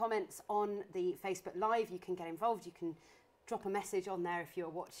kind comments on the Facebook Live. You can get involved. You can drop a message on there if you're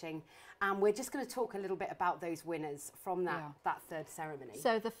watching. And we're just going to talk a little bit about those winners from that third ceremony.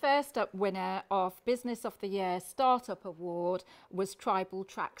 So the first up winner of Business of the Year Startup Award was Tribal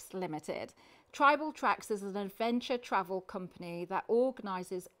Tracks Limited. Tribal Tracks is an adventure travel company that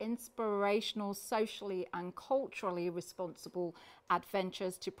organises inspirational, socially and culturally responsible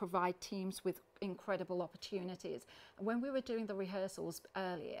adventures to provide teams with incredible opportunities. And when we were doing the rehearsals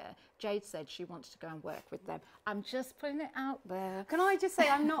earlier, Jade said she wanted to go and work with them. I'm just putting it out there. Can I just say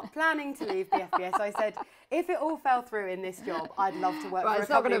I'm not planning to leave BFBS. I said if it all fell through in this job, I'd love to work for a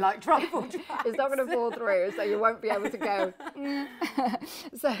company like Tribal Tracks. It's not going to fall through, so you won't be able to go.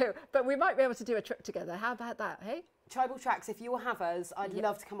 But we might be able to do a trip together. How about that, hey? Tribal Tracks, if you'll have us, I'd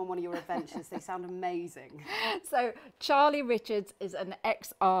love to come on one of your adventures. They sound amazing. So Charlie Richards is an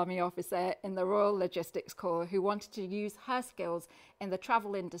ex-army officer in the Royal Logistics Corps who wanted to use her skills in the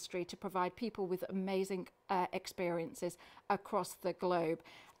travel industry to provide people with amazing experiences across the globe.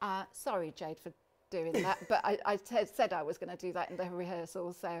 Sorry, Jade, for doing that, but I said I was going to do that in the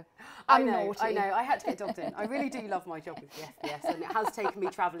rehearsal, so I'm naughty. I know, I had to get dogged in. I really do love my job with BFBS, and it has taken me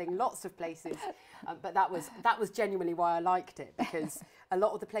travelling lots of places, but that was genuinely why I liked it, because a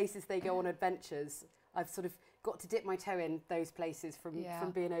lot of the places they go on adventures, I've sort of got to dip my toe in those places from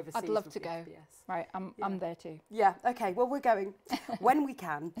being overseas. I'd love to BFBS. go. Right, I'm there too. Yeah, okay, well, we're going when we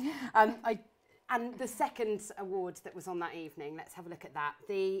can. And the second award that was on that evening, let's have a look at that.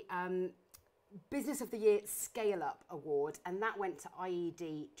 The Business of the Year Scale Up Award, and that went to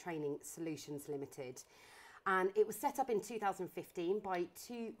IED Training Solutions Limited. And it was set up in 2015 by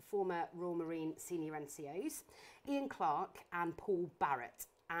two former Royal Marine senior NCOs, Ian Clark and Paul Barrett.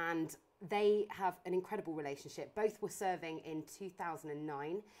 And they have an incredible relationship. Both were serving in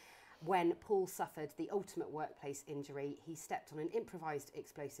 2009 when Paul suffered the ultimate workplace injury. He stepped on an improvised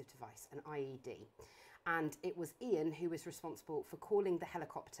explosive device, an IED. And it was Ian who was responsible for calling the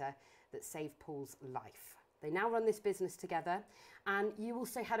helicopter that saved Paul's life. They now run this business together, and you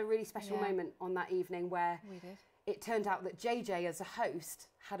also had a really special moment on that evening where it turned out that JJ as a host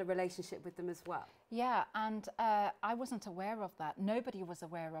had a relationship with them as well. Yeah, and I wasn't aware of that. Nobody was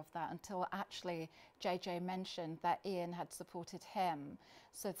aware of that until actually JJ mentioned that Ian had supported him,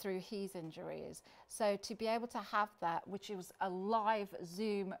 so through his injuries. So to be able to have that, which was a live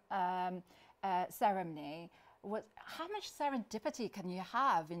Zoom ceremony, how much serendipity can you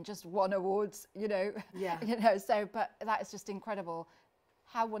have in just one awards, you know? Yeah. You know, so, but that is just incredible.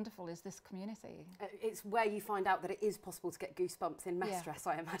 How wonderful is this community? It's where you find out that it is possible to get goosebumps in mess dress,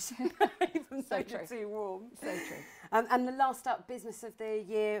 I imagine. Even So though true. it's too warm. So true. And the last up Business of the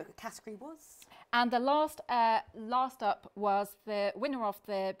Year category was? And the last up was the winner of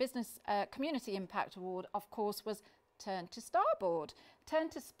the Business Community Impact Award, of course, was Turn to Starboard. Turn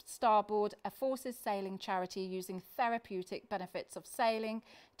to Starboard, a forces sailing charity using therapeutic benefits of sailing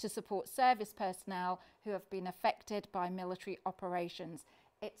to support service personnel who have been affected by military operations.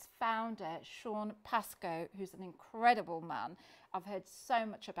 Its founder, Sean Pascoe, who's an incredible man. I've heard so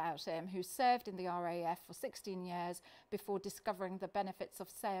much about him, who served in the RAF for 16 years before discovering the benefits of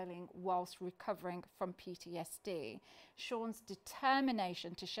sailing whilst recovering from PTSD. Sean's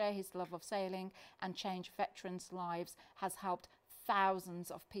determination to share his love of sailing and change veterans' lives has helped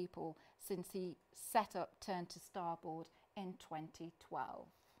thousands of people since he set up Turn to Starboard in 2012.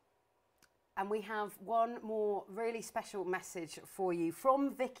 And we have one more really special message for you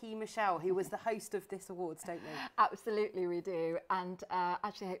from Vicki Michelle, who was the host of this awards, don't we? Absolutely, we do. And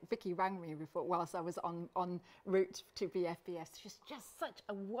actually, Vicki rang me before, whilst I was on route to BFBS. She's just such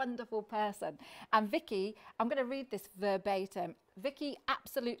a wonderful person. And Vicki, I'm going to read this verbatim. Vicki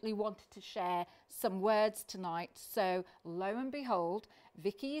absolutely wanted to share some words tonight. So lo and behold,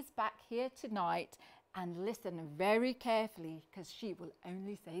 Vicki is back here tonight. And listen very carefully, because she will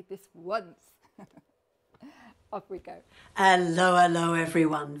only say this once. Off we go. Hello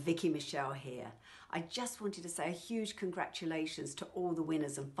everyone, Vicki Michelle here. I just wanted to say a huge congratulations to all the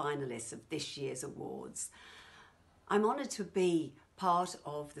winners and finalists of this year's awards. I'm honoured to be part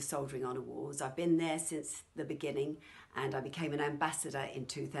of the Soldiering On Awards. I've been there since the beginning, and I became an ambassador in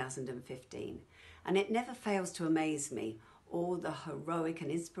 2015. And it never fails to amaze me all the heroic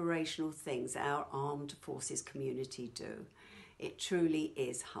and inspirational things our armed forces community do. It truly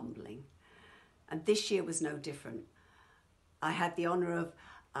is humbling. And this year was no different. I had the honour of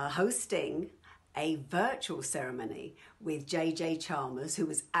hosting a virtual ceremony with JJ Chalmers, who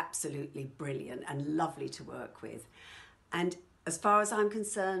was absolutely brilliant and lovely to work with. And as far as I'm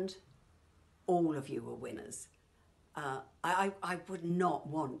concerned, all of you were winners. I would not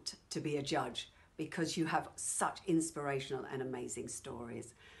want to be a judge, because you have such inspirational and amazing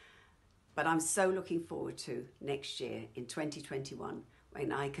stories. But I'm so looking forward to next year in 2021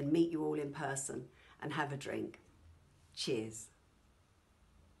 when I can meet you all in person and have a drink. Cheers.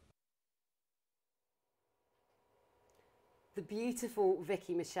 The beautiful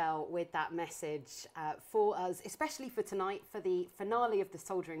Vicki Michelle with that message for us, especially for tonight, for the finale of the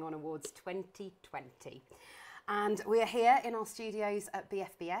Soldiering On Awards 2020. And we are here in our studios at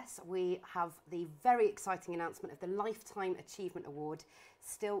BFBS. We have the very exciting announcement of the Lifetime Achievement Award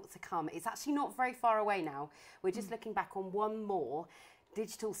still to come. It's actually not very far away now. We're just looking back on one more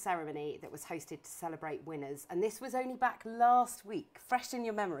digital ceremony that was hosted to celebrate winners, and this was only back last week. Fresh in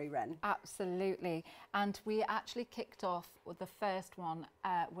your memory, Ren? Absolutely. And we actually kicked off with the first one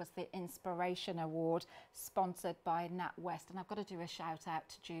was the Inspiration Award, sponsored by NatWest. And I've got to do a shout out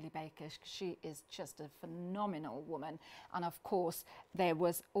to Julie Baker, because she is just a phenomenal woman. And of course there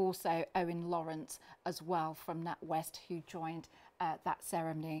was also Owen Lawrence as well from NatWest, who joined that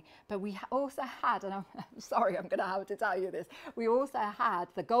ceremony. But we also had, and I'm sorry, I'm going to have to tell you this, we also had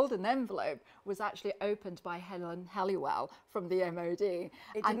the golden envelope was actually opened by Helen Helliwell from the MOD. It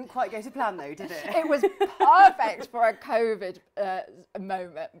didn't quite go to plan though, did it? It was perfect for a COVID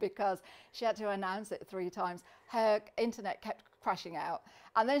moment, because she had to announce it 3 times. Her internet kept crashing out.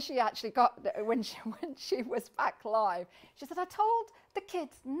 And then she actually got, when she was back live, she said, I told the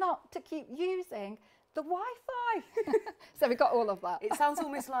kids not to keep using the Wi-Fi. So we got all of that. It sounds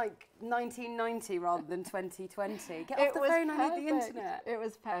almost like 1990 rather than 2020. Get off the phone, I need the internet. It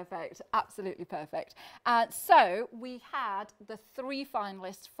was perfect, absolutely perfect. So we had the 3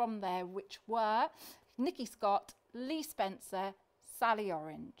 finalists from there, which were Nikki Scott, Lee Spencer, Sally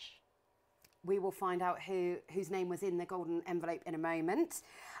Orange. We will find out whose name was in the golden envelope in a moment.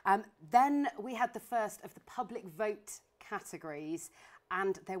 Then we had the first of the public vote categories,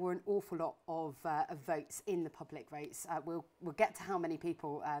 and there were an awful lot of votes in the public votes. We'll get to how many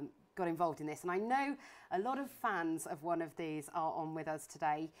people got involved in this. And I know a lot of fans of one of these are on with us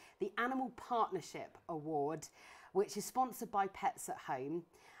today. The Animal Partnership Award, which is sponsored by Pets at Home.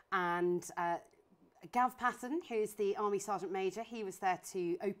 And Gav Patton, who's the Army Sergeant Major, he was there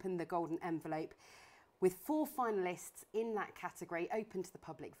to open the golden envelope with 4 finalists in that category, open to the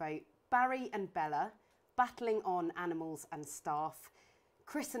public vote. Barry and Bella, Battling on Animals and Staff,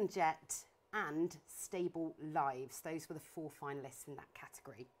 Chris and Jet, and Stable Lives. Those were the 4 finalists in that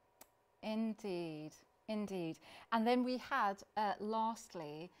category. Indeed, indeed. And then we had,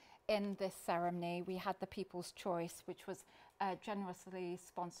 lastly, in this ceremony, we had the People's Choice, which was generously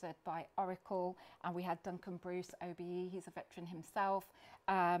sponsored by Oracle, and we had Duncan Bruce, OBE, he's a veteran himself,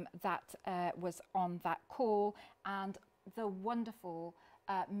 that was on that call, and the wonderful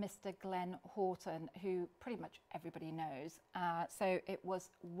Mr. Glenn Horton, who pretty much everybody knows. So it was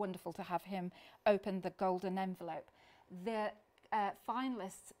wonderful to have him open the golden envelope. The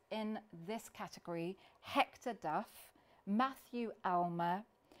finalists in this category: Hector Duff, Matthew Elmer,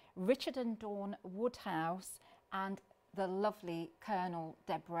 Richard and Dawn Woodhouse, and the lovely Colonel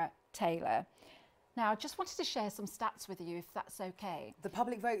Deborah Taylor. Now, I just wanted to share some stats with you, if that's okay. The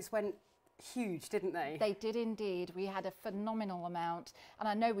public votes went huge, didn't they? They did indeed. We had a phenomenal amount. And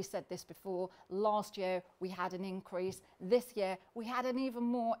I know we said this before, last year we had an increase. This year we had an even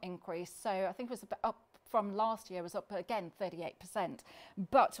more increase. So I think it was up from last year, was up again 38%.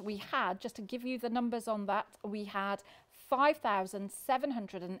 But we had, just to give you the numbers on that, we had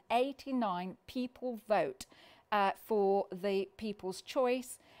 5,789 people vote for the People's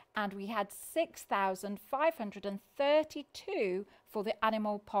Choice, and we had 6,532 for the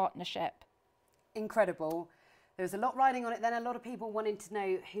Animal Partnership. Incredible. There was a lot riding on it then. A lot of people wanted to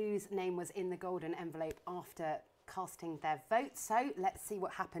know whose name was in the golden envelope after casting their votes. So let's see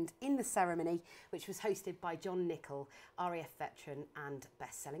what happened in the ceremony, which was hosted by John Nichol, RAF veteran and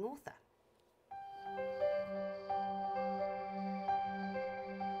best-selling author.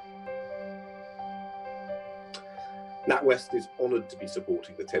 NatWest is honoured to be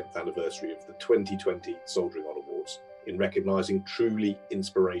supporting the 10th anniversary of the 2020 Soldiering On Awards in recognising truly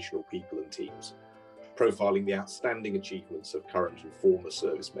inspirational people and teams, profiling the outstanding achievements of current and former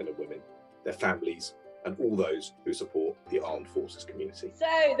servicemen and women, their families, and all those who support the armed forces community.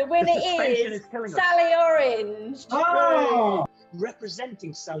 So the winner is Sally Orange. Oh!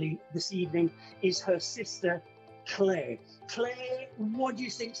 Representing Sally this evening is her sister, Claire. Claire, what do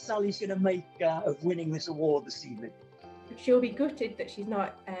you think Sally's going to make of winning this award this evening? She'll be gutted that she's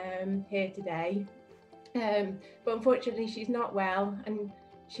not here today, but unfortunately she's not well, and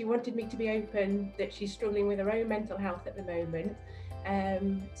she wanted me to be open that she's struggling with her own mental health at the moment.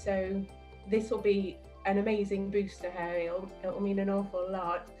 So this will be an amazing boost to her. It'll mean an awful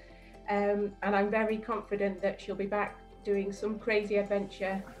lot, and I'm very confident that she'll be back doing some crazy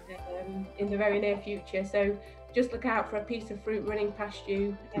adventure in the very near future. So just look out for a piece of fruit running past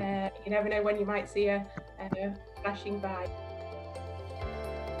you. You never know when you might see a flashing by.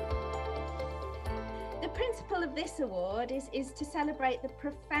 The principle of this award is to celebrate the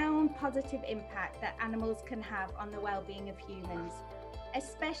profound positive impact that animals can have on the well-being of humans,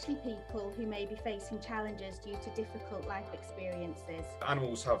 especially people who may be facing challenges due to difficult life experiences.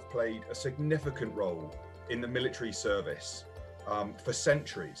 Animals have played a significant role in the military service for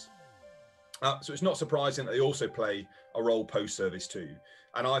centuries. So it's not surprising that they also play a role post-service too.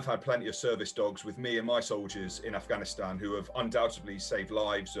 And I've had plenty of service dogs with me and my soldiers in Afghanistan who have undoubtedly saved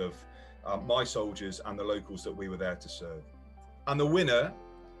lives of my soldiers and the locals that we were there to serve. And the winner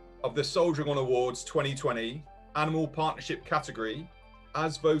of the Soldiering On Awards 2020 Animal Partnership category,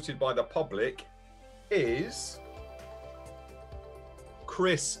 as voted by the public, is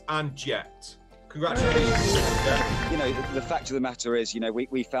Chris and Jet. Congratulations. You know, the fact of the matter is, you know,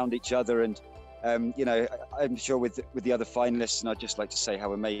 we found each other, and you know, I'm sure with the other finalists, and I'd just like to say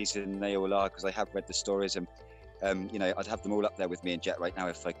how amazing they all are, because I have read the stories, and you know, I'd have them all up there with me and Jet right now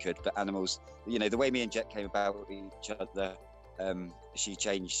if I could. But animals, you know, the way me and Jet came about each other, she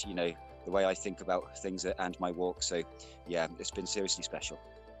changed, you know, the way I think about things and my walk. So yeah, it's been seriously special.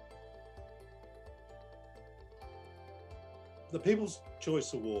 The People's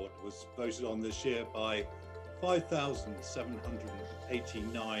Choice Award was voted on this year by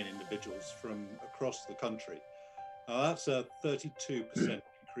 5,789 individuals from across the country. Now that's a 32%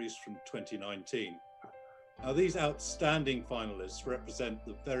 increase from 2019. Now these outstanding finalists represent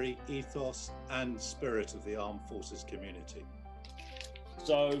the very ethos and spirit of the Armed Forces community.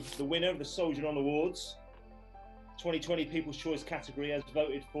 So the winner of the Soldiering On Awards 2020 People's Choice category, as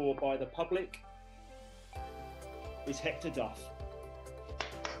voted for by the public, is Hector Duff.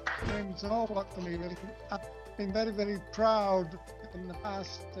 It means an awful lot to me, really. I've been very, very proud in the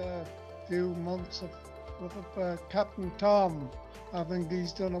past few months of Captain Tom. I think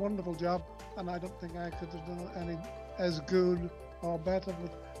he's done a wonderful job, and I don't think I could have done any as good or better.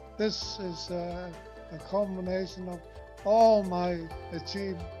 But this is a combination of all my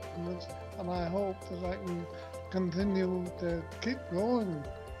achievements, and I hope that I can continue to keep going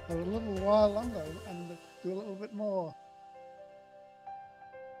for a little while longer and do a little bit more.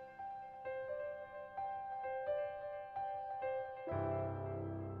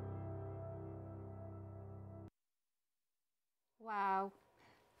 Wow,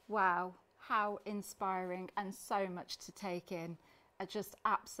 wow, how inspiring and so much to take in. Just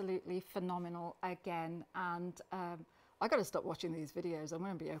absolutely phenomenal again. And I got to stop watching these videos. I'm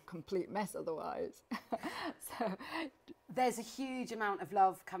going to be a complete mess otherwise. So there's a huge amount of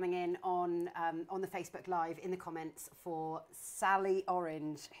love coming in on the Facebook Live in the comments for Sally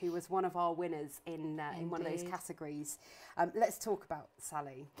Orange, who was one of our winners in one of those categories. Let's talk about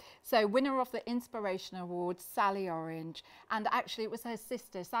Sally. So winner of the Inspiration Award, Sally Orange, and actually it was her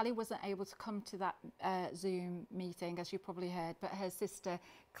sister. Sally wasn't able to come to that Zoom meeting, as you probably heard, but her sister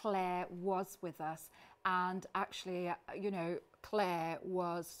Claire was with us. And actually, you know, Claire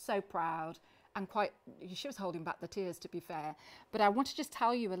was so proud and she was holding back the tears, to be fair. But I want to just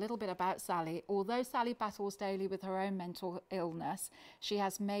tell you a little bit about Sally. Although Sally battles daily with her own mental illness, she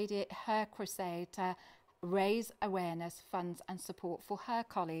has made it her crusade to raise awareness, funds and support for her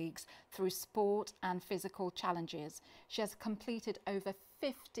colleagues through sport and physical challenges. She has completed over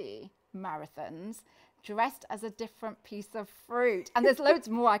 50 marathons, dressed as a different piece of fruit, and there's loads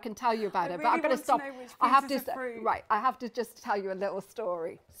more I can tell you about it, but I'm going to stop. I have to just tell you a little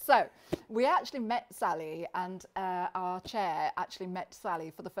story. So we actually met Sally, and our chair actually met Sally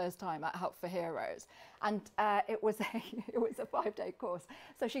for the first time at Help for Heroes, and it was a 5-day course.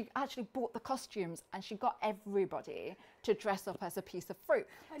 So she actually bought the costumes, and she got everybody to dress up as a piece of fruit.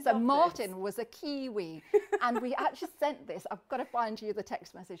 So Martin was a Kiwi, and we actually sent this. I've got to find you the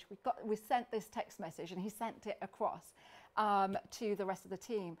text message. We sent this text message, and he sent it across to the rest of the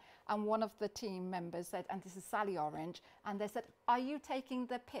team. And one of the team members said, and this is Sally Orange, and they said, "Are you taking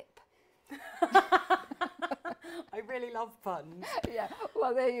the pip?" I really love puns. Yeah,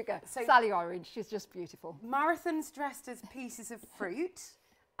 well, there you go. So Sally Orange, she's just beautiful. Marathons dressed as pieces of fruit.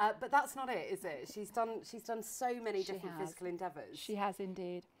 But that's not it, is it? She's done so many different physical endeavours. She has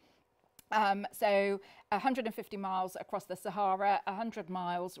indeed. So 150 miles across the Sahara, 100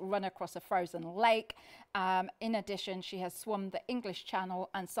 miles run across a frozen lake. In addition, she has swum the English Channel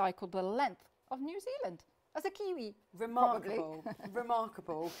and cycled the length of New Zealand as a Kiwi. Remarkable,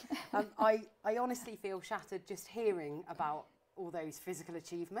 remarkable. I honestly feel shattered just hearing about all those physical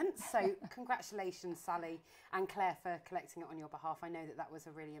achievements. So congratulations, Sally and Claire, for collecting it on your behalf. I know that was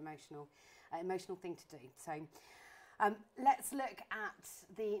a really emotional thing to do. So Let's look at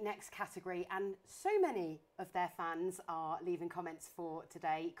the next category, and so many of their fans are leaving comments for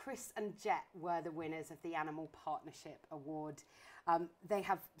today. Chris and Jet were the winners of the Animal Partnership Award. They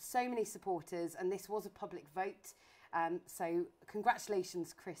have so many supporters, and this was a public vote. So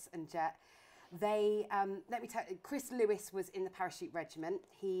congratulations, Chris and Jet. They, let me tell you, Chris Lewis was in the Parachute Regiment.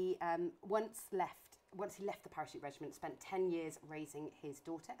 He once he left the Parachute Regiment, spent 10 years raising his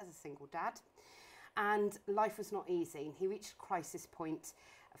daughter as a single dad. And life was not easy. He reached a crisis point,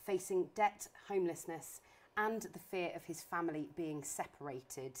 facing debt, homelessness, and the fear of his family being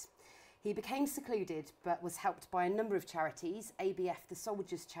separated. He became secluded, but was helped by a number of charities: ABF, the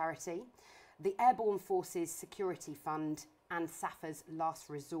Soldiers Charity, the Airborne Forces Security Fund, and SAFA's Last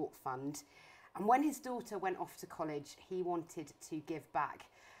Resort Fund. And when his daughter went off to college, he wanted to give back.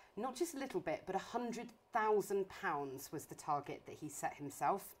 Not just a little bit, but £100,000 was the target that he set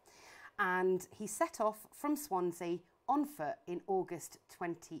himself. And he set off from Swansea on foot in August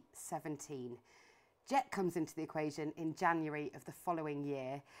 2017. Jet comes into the equation in January of the following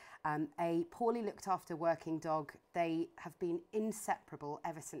year. A poorly looked after working dog. They have been inseparable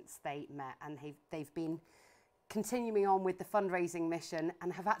ever since they met, and they've been continuing on with the fundraising mission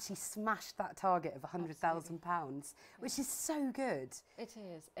and have actually smashed that target of £100,000, which is so good. It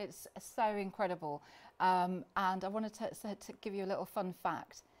is. It's so incredible. And I wanted to give you a little fun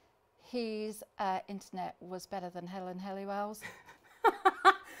fact. His internet was better than Helen Helliwell's.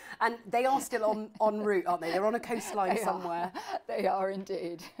 And they are still en route, aren't they? They're on a coastline somewhere. They are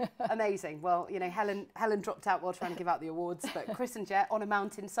indeed. Amazing. Well, you know, Helen dropped out while trying to give out the awards, but Chris and Jet on a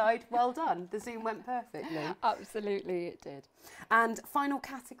mountainside, well done. The Zoom went perfectly. Absolutely, it did. And final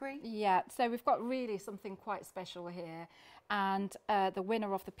category? Yeah, so we've got really something quite special here. And the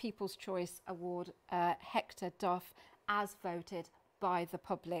winner of the People's Choice Award, Hector Duff, as voted by the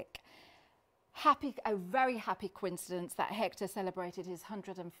public. A very happy coincidence that Hector celebrated his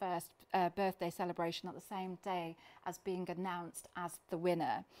 101st birthday celebration at the same day as being announced as the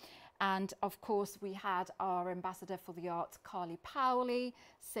winner. And of course, we had our ambassador for the arts, Paoli,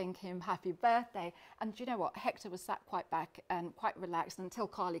 sing him happy birthday. And do you know what? Hector was sat quite back and quite relaxed until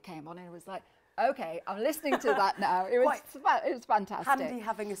Carly came on, and it was like, okay, I'm listening to that now. It was fantastic. Handy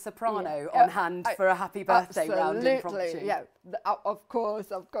having a soprano on hand for a happy birthday round impromptu. Yeah, of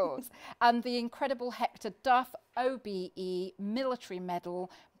course. And the incredible Hector Duff, OBE, Military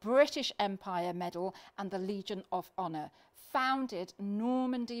Medal, British Empire Medal, and the Legion of Honour. Founded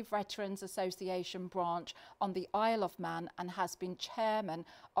Normandy Veterans Association branch on the Isle of Man and has been chairman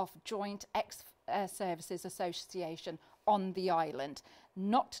of Joint Ex-Services Association on the island.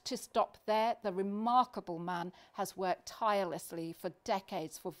 Not to stop there, the remarkable man has worked tirelessly for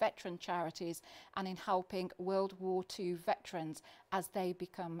decades for veteran charities and in helping World War II veterans as they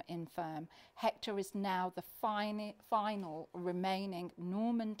become infirm. Hector is now the final remaining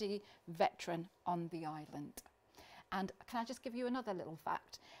Normandy veteran on the island. And can I just give you another little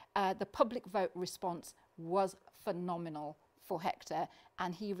fact? The public vote response was phenomenal for Hector,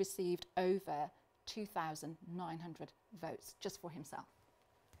 and he received over 2,900 votes just for himself.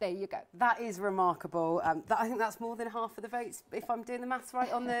 There you go. That is remarkable. I think that's more than half of the votes, if I'm doing the maths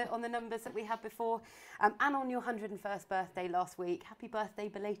right on the numbers that we had before. And on your 101st birthday last week, happy birthday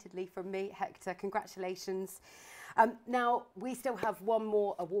belatedly from me, Hector. Congratulations. Now, we still have one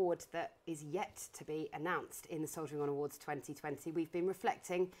more award that is yet to be announced in the Soldiering On Awards 2020. We've been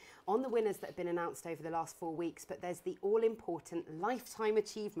reflecting on the winners that have been announced over the last 4 weeks, but there's the all-important Lifetime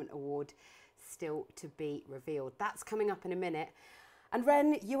Achievement Award still to be revealed. That's coming up in a minute. And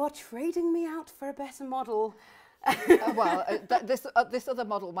Ren, you are trading me out for a better model. This other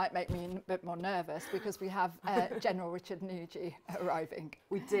model might make me a bit more nervous because we have General Richard Nugee arriving.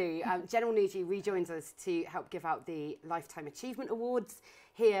 We do. General Nugee rejoins us to help give out the Lifetime Achievement Awards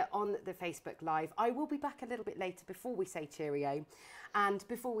here on the Facebook Live. I will be back a little bit later before we say cheerio. And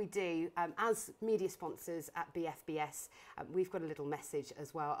before we do, as media sponsors at BFBS, we've got a little message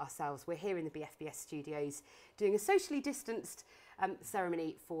as well ourselves. We're here in the BFBS Studios doing a socially distanced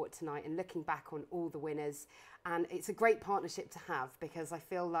ceremony for tonight and looking back on all the winners. And it's a great partnership to have because I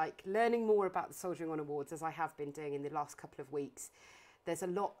feel like learning more about the Soldiering On Awards, as I have been doing in the last couple of weeks, there's a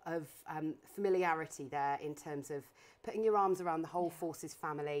lot of familiarity there in terms of putting your arms around the whole Forces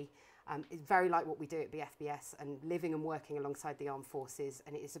family. It's very like what we do at BFBS and living and working alongside the armed forces.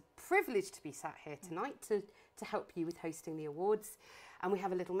 And it is a privilege to be sat here tonight to help you with hosting the awards. And we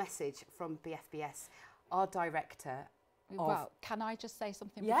have a little message from BFBS, our director. Well, can I just say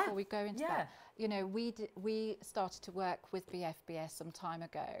something before we go into that? You know, we started to work with BFBS some time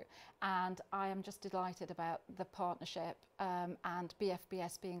ago, and I am just delighted about the partnership and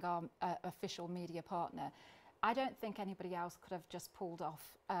BFBS being our official media partner. I don't think anybody else could have just pulled off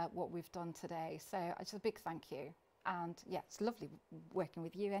what we've done today. So just a big thank you. And yeah, it's lovely working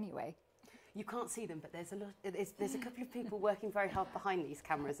with you anyway. You can't see them, but there's a couple of people working very hard behind these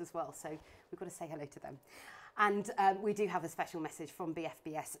cameras as well, so we've got to say hello to them. And we do have a special message from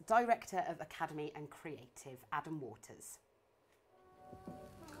BFBS Director of Academy and Creative, Adam Waters.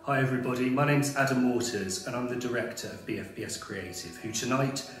 Hi everybody, my name's Adam Waters and I'm the Director of BFBS Creative, who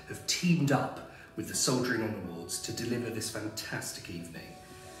tonight have teamed up with the Soldiering On Awards to deliver this fantastic evening.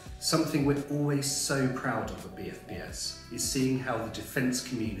 Something we're always so proud of at BFBS is seeing how the defence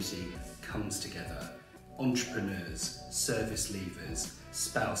community comes together. Entrepreneurs, service leavers,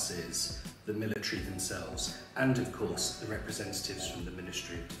 spouses, the military themselves, and of course the representatives from the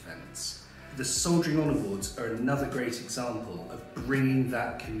Ministry of Defence. The Soldiering On Awards are another great example of bringing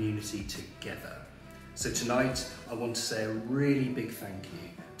that community together. So tonight I want to say a really big thank you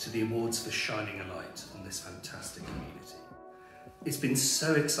to the awards for shining a light on this fantastic community. It's been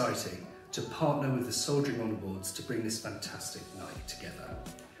so exciting to partner with the Soldiering On Awards to bring this fantastic night together.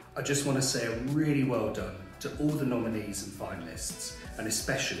 I just want to say a really well done to all the nominees and finalists, and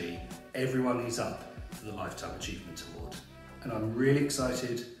especially everyone who's up for the Lifetime Achievement Award. And I'm really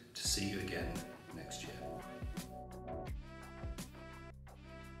excited to see you again next year.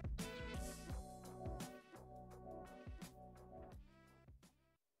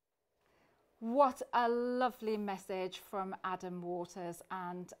 What a lovely message from Adam Waters,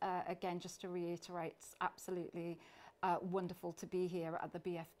 and again, just to reiterate, it's absolutely wonderful to be here at the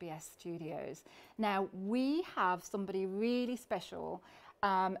BFBS Studios. Now, we have somebody really special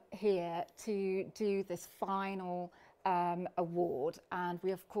here to do this final award, and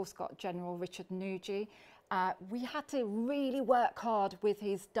we of course got General Richard Nugee. We had to really work hard with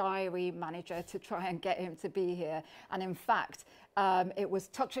his diary manager to try and get him to be here, and in fact it was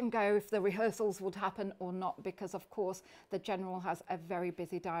touch and go if the rehearsals would happen or not, because of course the General has a very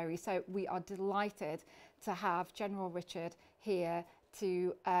busy diary. So we are delighted to have General Richard here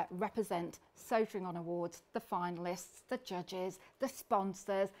to represent Soldiering On Awards, the finalists, the judges, the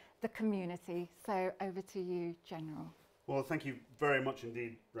sponsors, the community. So over to you, General. Well, thank you very much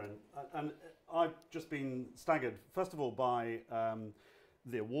indeed, Ren. And I've just been staggered, first of all, by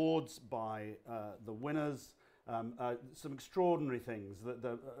the awards, by the winners, some extraordinary things.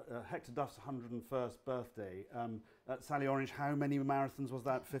 Hector Duff's 101st birthday. Sally Orange, how many marathons was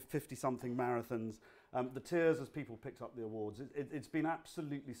that? 50-something marathons. The tears as people picked up the awards. It's been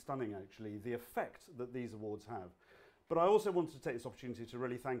absolutely stunning, actually, the effect that these awards have. But I also wanted to take this opportunity to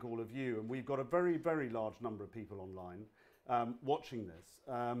really thank all of you, and we've got a very, very large number of people online watching this,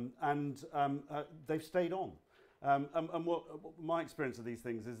 and they've stayed on. And what my experience of these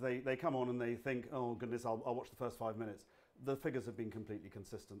things is they come on and they think, oh goodness, I'll watch the first 5 minutes. The figures have been completely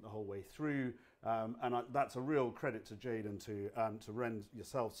consistent the whole way through, and that's a real credit to Jade and to Ren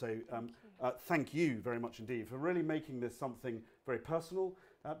yourself. So thank you very much indeed for really making this something very personal,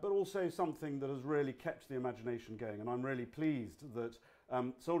 but also something that has really kept the imagination going. And I'm really pleased that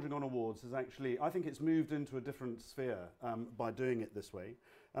Soldiering On Awards has actually, I think it's moved into a different sphere by doing it this way.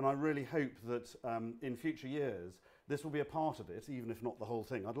 And I really hope that in future years, this will be a part of it, even if not the whole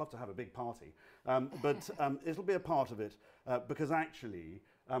thing. I'd love to have a big party, but it'll be a part of it because actually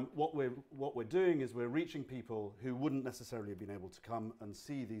what we're doing is we're reaching people who wouldn't necessarily have been able to come and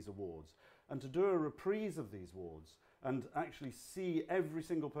see these awards. And to do a reprise of these awards and actually see every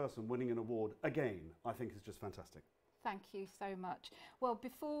single person winning an award again, I think is just fantastic. Thank you so much. Well,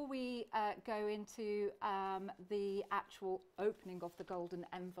 before we go into the actual opening of the golden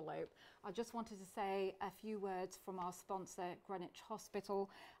envelope, I just wanted to say a few words from our sponsor, Greenwich Hospital.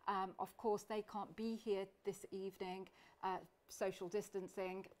 Of course, they can't be here this evening, social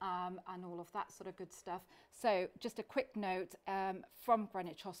distancing and all of that sort of good stuff. So just a quick note from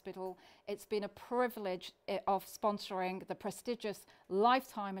Greenwich Hospital. It's been a privilege of sponsoring the prestigious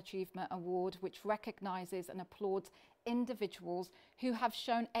Lifetime Achievement Award, which recognises and applauds individuals who have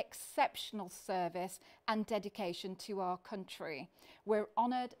shown exceptional service and dedication to our country. We're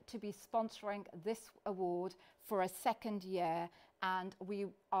honoured to be sponsoring this award for a second year, and we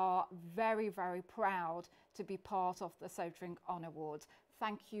are very, very proud to be part of the Soldiering On Awards.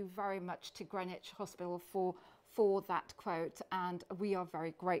 Thank you very much to Greenwich Hospital for that quote, and we are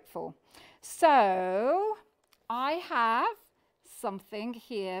very grateful. So I have something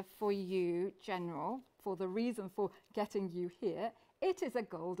here for you, General, for the reason for getting you here. It is a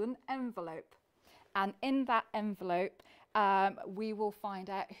golden envelope, and in that envelope we will find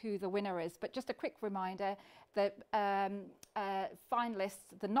out who the winner is. But just a quick reminder that finalists,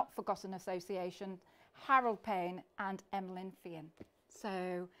 the Not Forgotten Association, Harold Payne and Emmeline Fian.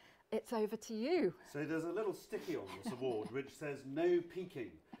 So it's over to you. So there's a little sticky on this award which says no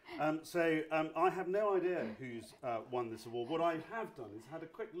peeking. I have no idea who's won this award. What I have done is had a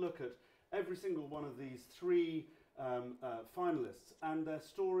quick look at every single one of these 3 finalists, and their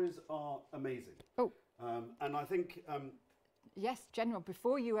stories are amazing. Oh. And I think... yes, General,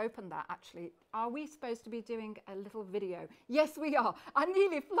 before you open that, actually, are we supposed to be doing a little video? Yes, we are. I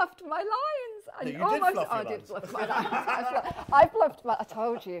nearly fluffed my lines. No, you did fluff your lines. I did fluff my lines. I fluffed my... I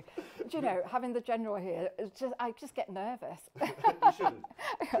told you. Do you know, having the General here, I just get nervous. You shouldn't.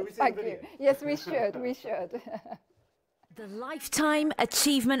 Should we see Thank the video? you. Yes, we should. We should. The Lifetime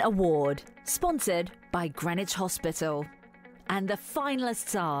Achievement Award, sponsored by Greenwich Hospital. And the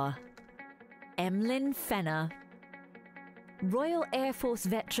finalists are Emlyn Fenner. Royal Air Force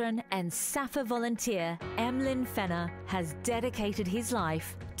veteran and SAFA volunteer Emlyn Fenner has dedicated his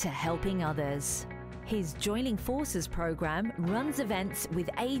life to helping others. His Joining Forces programme runs events with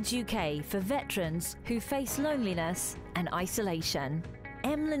Age UK for veterans who face loneliness and isolation.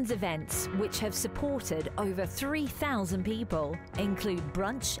 Emlyn's events, which have supported over 3,000 people, include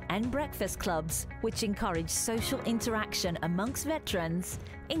brunch and breakfast clubs, which encourage social interaction amongst veterans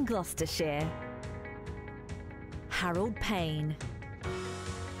in Gloucestershire. Harold Payne.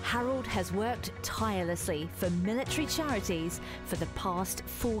 Harold has worked tirelessly for military charities for the past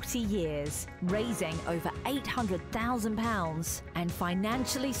 40 years, raising over £800,000 and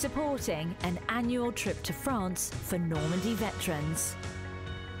financially supporting an annual trip to France for Normandy veterans.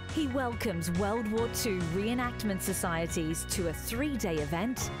 He welcomes World War II reenactment societies to a 3-day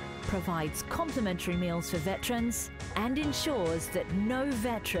event, provides complimentary meals for veterans, and ensures that no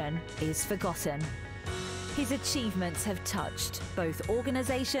veteran is forgotten. His achievements have touched both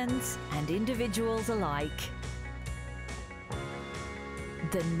organisations and individuals alike.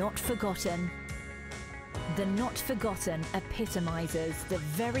 The Not Forgotten. The Not Forgotten epitomises the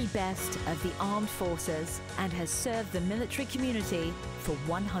very best of the armed forces and has served the military community for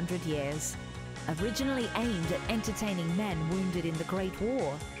 100 years. Originally aimed at entertaining men wounded in the Great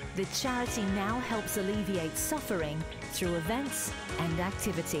War, the charity now helps alleviate suffering through events and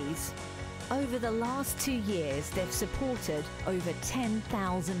activities. Over the last 2 years, they've supported over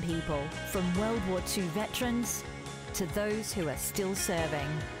 10,000 people, from World War II veterans to those who are still serving.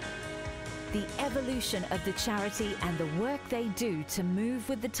 The evolution of the charity and the work they do to move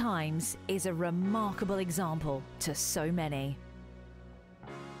with the times is a remarkable example to so many.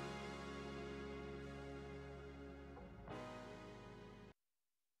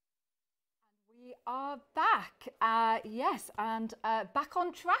 We are back, yes, and back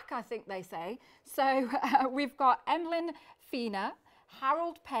on track, I think they say. So we've got Emlyn Fenner,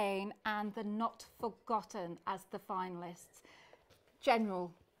 Harold Payne, and the Not Forgotten as the finalists.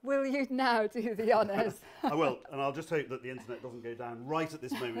 General, will you now do the honours? I will, and I'll just hope that the internet doesn't go down right at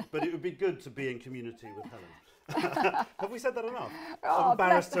this moment, but it would be good to be in community with Helen. Have we said that enough? Oh, I've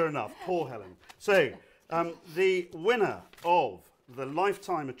embarrassed her enough, poor Helen. So, the winner of the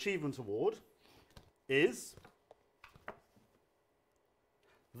Lifetime Achievement Award is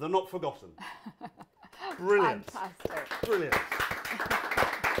the Not Forgotten. Brilliant. Fantastic. Brilliant.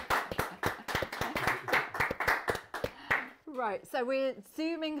 Right, so we're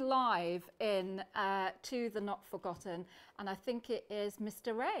zooming live in to the Not Forgotten, and I think it is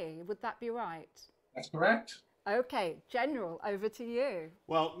Mr. Ray. Would that be right? That's correct. Okay, General, over to you.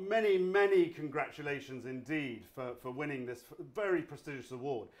 Well, many, many congratulations indeed for winning this very prestigious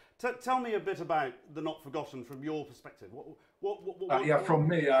award. Tell me a bit about the Not Forgotten from your perspective. From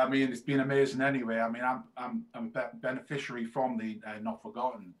me, I mean, it's been amazing anyway. I mean, I'm a beneficiary from the Not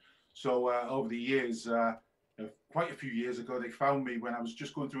Forgotten. So over the years, quite a few years ago, they found me when I was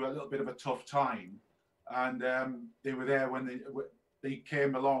just going through a little bit of a tough time, and they were there when they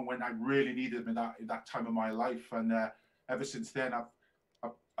came along when I really needed them in that time of my life. And ever since then,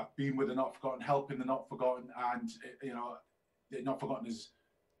 I've been with the Not Forgotten, helping the Not Forgotten, and you know, the Not Forgotten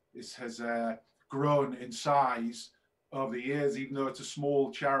has grown in size over the years. Even though it's a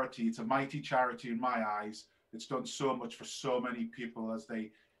small charity, it's a mighty charity in my eyes. It's done so much for so many people as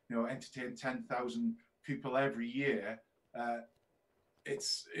they, you know, entertain 10,000 people every year.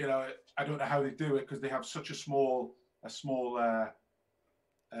 It's, you know, I don't know how they do it because they have such a small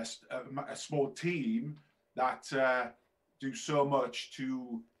team that do so much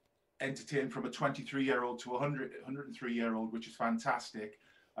to entertain from a 23-year-old to a 103-year-old, which is fantastic.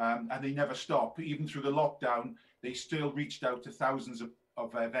 And they never stop. Even through the lockdown, they still reached out to thousands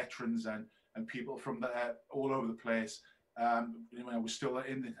of veterans and people from all over the place. You know, we're still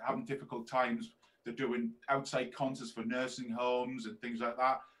having difficult times. They're doing outside concerts for nursing homes and things like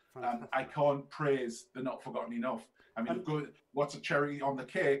that. I can't praise the Not Forgotten enough. I mean, what's a cherry on the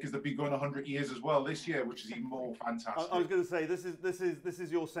cake is they've been going 100 years as well this year, which is even more fantastic. I was going to say this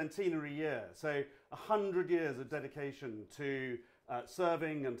is your centenary year, so 100 years of dedication to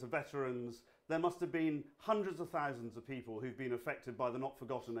serving and to veterans. There must have been hundreds of thousands of people who've been affected by the Not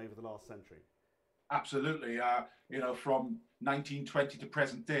Forgotten over the last century. Absolutely, you know, from 1920 to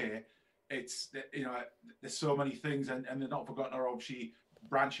present day, it's, you know, there's so many things, and the Not Forgotten are obviously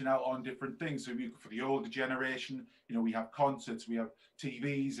branching out on different things. So for the older generation, you know, we have concerts, we have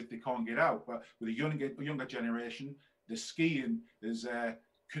TVs if they can't get out. But with the younger generation, there's skiing, there's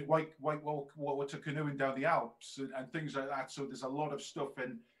whitewater canoeing down the Alps and things like that. So there's a lot of stuff,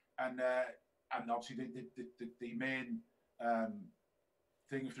 and obviously the main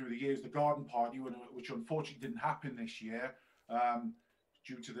thing through the years, the garden party, which unfortunately didn't happen this year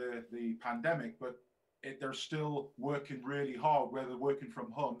due to the pandemic, but they're still working really hard, whether they're working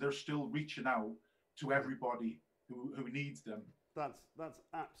from home. They're still reaching out to everybody who needs them. That's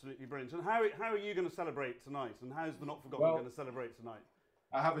absolutely brilliant. And how are you going to celebrate tonight? And how's the Not Forgotten going to celebrate tonight?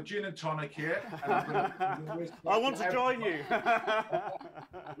 I have a gin and tonic here. And I'm gonna I want to join you.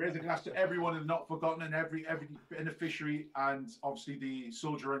 Raise a glass to everyone in Not Forgotten and every beneficiary, and obviously the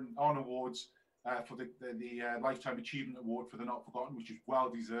Soldier and Honor Awards for the Lifetime Achievement Award for the Not Forgotten, which is well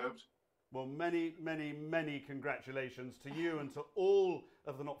deserved. Well, many, many, many congratulations to you and to all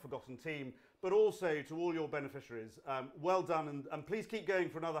of the Not Forgotten team, but also to all your beneficiaries. Well done, and please keep going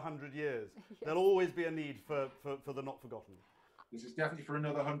for another 100 years. Yes. There'll always be a need for the Not Forgotten. This is definitely for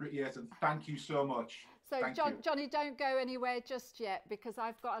another 100 years, and thank you so much. So, Johnny, don't go anywhere just yet, because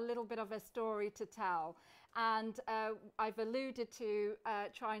I've got a little bit of a story to tell. And I've alluded to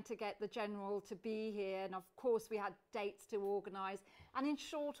trying to get the General to be here. And of course, we had dates to organise, and in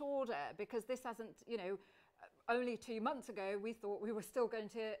short order, because this hasn't, you know, only 2 months ago, we thought we were still going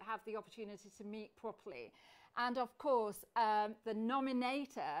to have the opportunity to meet properly. And of course, the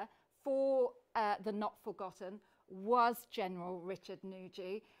nominator for the Not Forgotten was General Richard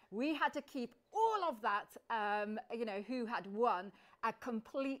Nugee. We had to keep all of that, you know, who had won, a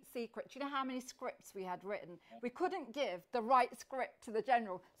complete secret. Do you know how many scripts we had written? We couldn't give the right script to the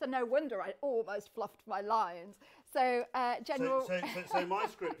General, so no wonder I almost fluffed my lines. So, General... So my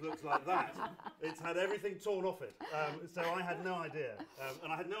script looks like that. It's had everything torn off it. So I had no idea.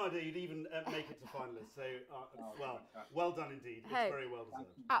 And I had no idea you'd even make it to finalists. So, well done indeed. It's very well deserved.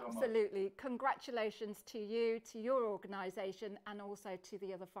 Absolutely. Congratulations to you, to your organisation, and also to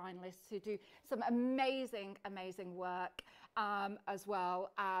the other finalists who do some amazing, amazing work. As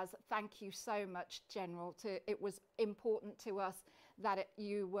well as thank you so much, General. It was important to us that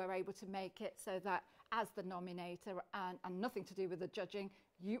you were able to make it, so that as the nominator and nothing to do with the judging,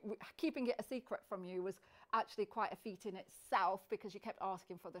 keeping it a secret from you was actually quite a feat in itself, because you kept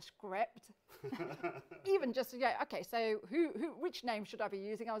asking for the script. Even just, yeah, okay, so which name should I be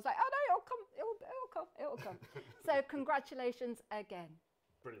using? I was like, oh no, it'll come. So congratulations again.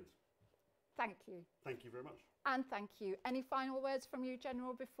 Brilliant. Thank you. Thank you very much. And thank you. Any final words from you,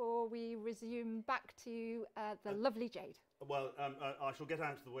 General, before we resume back to the lovely Jade? Well, I shall get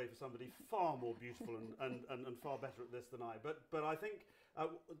out of the way for somebody far more beautiful and far better at this than I. But I think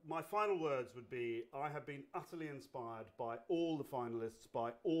my final words would be, I have been utterly inspired by all the finalists,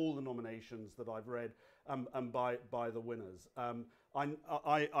 by all the nominations that I've read, and by the winners.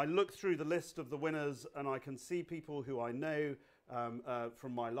 I look through the list of the winners, and I can see people who I know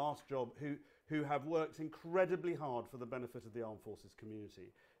from my last job who have worked incredibly hard for the benefit of the Armed Forces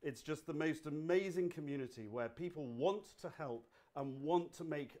community. It's just the most amazing community where people want to help and want to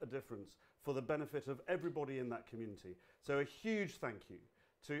make a difference for the benefit of everybody in that community. So a huge thank you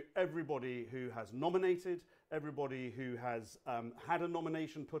to everybody who has nominated, everybody who has had a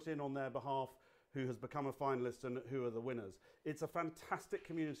nomination put in on their behalf, who has become a finalist, and who are the winners. It's a fantastic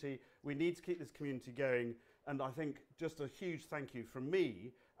community. We need to keep this community going. And I think just a huge thank you from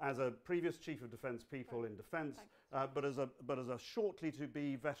me as a previous Chief of Defence People in Defence, but as a shortly to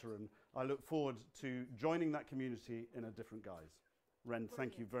be veteran. I look forward to joining that community in a different guise. Ren,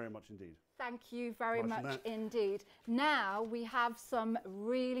 thank you very much indeed. Thank you very much indeed. Now we have some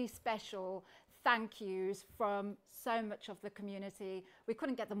really special thank yous from so much of the community. We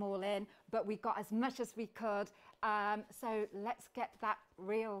couldn't get them all in, but we got as much as we could. So let's get that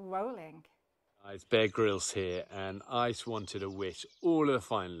reel rolling. It's Bear Grylls here, and I just wanted to wish all of the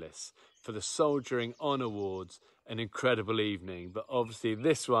finalists for the Soldiering On Awards an incredible evening, but obviously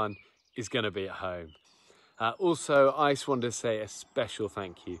this one is going to be at home. Also, I just wanted to say a special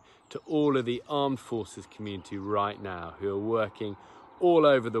thank you to all of the Armed Forces community right now who are working all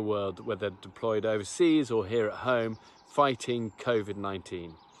over the world, whether deployed overseas or here at home, fighting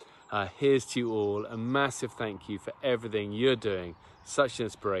COVID-19. Here's to you all, a massive thank you for everything you're doing. Such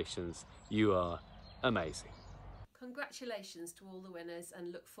inspirations. You are amazing. Congratulations to all the winners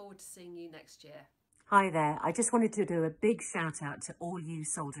and look forward to seeing you next year. Hi there. I just wanted to do a big shout out to all you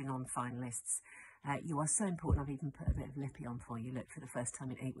Soldering On finalists. You are so important. I've even put a bit of lippy on for you, look, for the first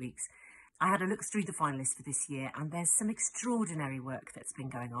time in 8 weeks. I had a look through the finalists for this year, and there's some extraordinary work that's been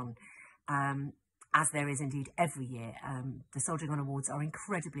going on, as there is indeed every year. The Soldering On Awards are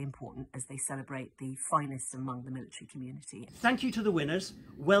incredibly important as they celebrate the finest among the military community. Thank you to the winners.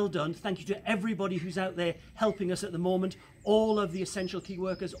 Well done. Thank you to everybody who's out there helping us at the moment, all of the essential key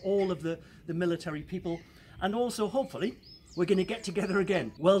workers, all of the military people, and also, hopefully, we're going to get together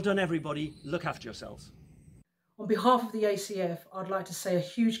again. Well done, everybody. Look after yourselves. On behalf of the ACF, I'd like to say a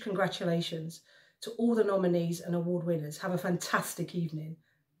huge congratulations to all the nominees and award winners. Have a fantastic evening.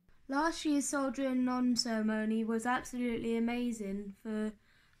 Last year's Soldering On ceremony was absolutely amazing for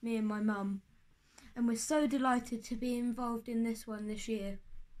me and my mum, and we're so delighted to be involved in this one this year.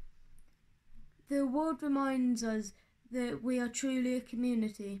 The award reminds us that we are truly a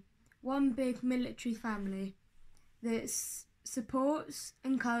community, one big military family that supports,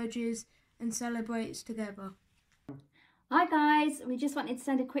 encourages and celebrates together. Hi guys, we just wanted to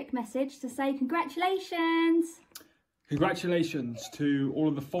send a quick message to say congratulations. Congratulations to all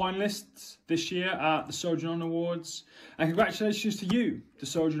of the finalists this year at the Soldiering On Awards, and congratulations to you, the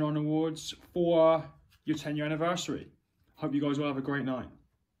Soldiering On Awards, for your 10-year anniversary. Hope you guys will have a great night.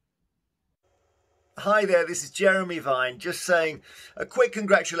 Hi there, this is Jeremy Vine, just saying a quick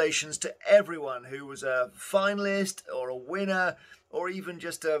congratulations to everyone who was a finalist or a winner or even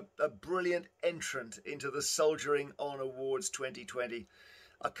just a brilliant entrant into the Soldiering On Awards 2020.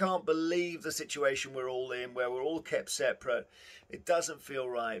 I can't believe the situation we're all in, where we're all kept separate. It doesn't feel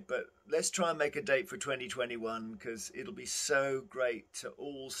right, but let's try and make a date for 2021, because it'll be so great to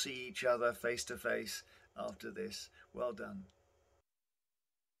all see each other face to face after this. Well done.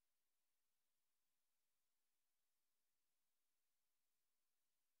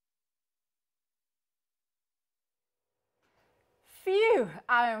 Phew!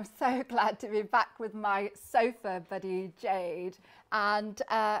 I am so glad to be back with my sofa buddy Jade, and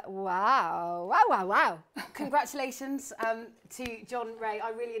wow. Congratulations to John Ray.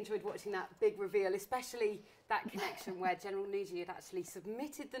 I really enjoyed watching that big reveal, especially that connection where General Nugee had actually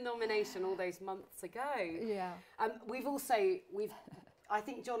submitted the nomination all those months ago. Yeah. I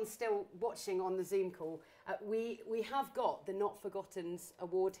think John's still watching on the Zoom call. We have got the Not Forgotten's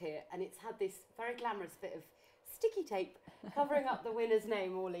award here, and it's had this very glamorous bit of sticky tape covering up the winner's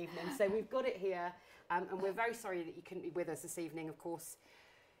name all evening. So we've got it here, and we're very sorry that you couldn't be with us this evening, of course.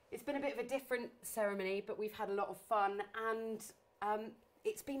 It's been a bit of a different ceremony, but we've had a lot of fun, and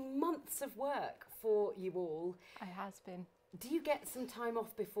it's been months of work for you all. It has been. Do you get some time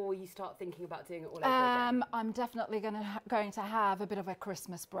off before you start thinking about doing it all over again? I'm definitely going to have a bit of a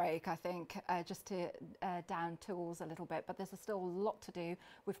Christmas break, I think, just to down tools a little bit. But there's still a lot to do.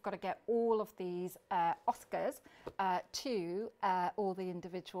 We've got to get all of these Oscars to all the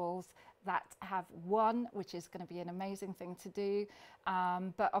individuals that have won, which is going to be an amazing thing to do.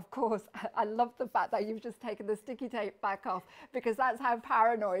 But of course, I love the fact that you've just taken the sticky tape back off, because that's how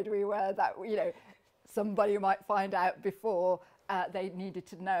paranoid we were that, you know, somebody might find out before they needed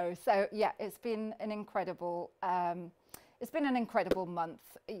to know. So yeah, it's been an incredible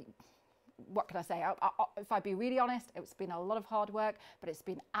month. What can I say? If I'd be really honest, it's been a lot of hard work, but it's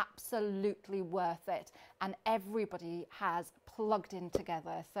been absolutely worth it. And everybody has plugged in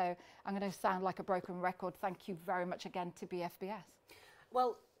together. So I'm going to sound like a broken record. Thank you very much again to BFBS.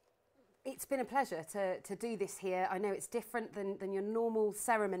 Well, it's been a pleasure to do this here. I know it's different than your normal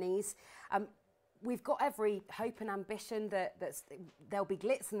ceremonies. We've got every hope and ambition that there'll be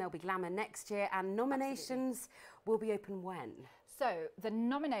glitz and there'll be glamour next year, and nominations will be open when? So the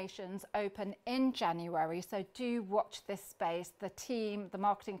nominations open in January, so do watch this space. The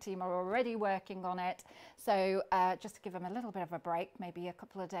marketing team are already working on it. So just to give them a little bit of a break, maybe a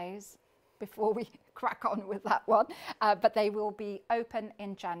couple of days before we crack on with that one. But they will be open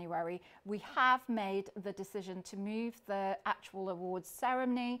in January. We have made the decision to move the actual awards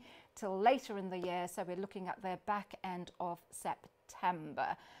ceremony till later in the year. So we're looking at the back end of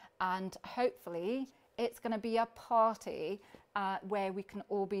September. And hopefully it's going to be a party where we can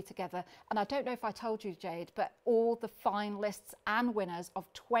all be together. And I don't know if I told you, Jade, but all the finalists and winners of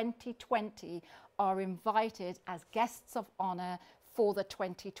 2020 are invited as guests of honour for the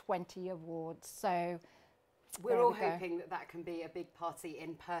 2020 awards. So we're all hoping that can be a big party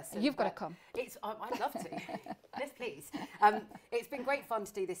in person. You've got to come. I'd love to. Yes, please. It's been great fun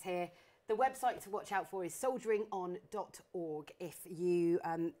to do this here. The website to watch out for is soldieringon.org if you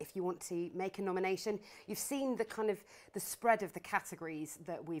want to make a nomination. You've seen the spread of the categories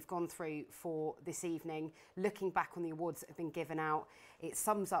that we've gone through for this evening. Looking back on the awards that have been given out, it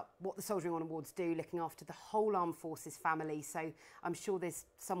sums up what the Soldiering On Awards do, looking after the whole Armed Forces family. So I'm sure there's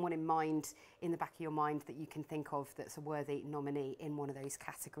someone in the back of your mind that you can think of that's a worthy nominee in one of those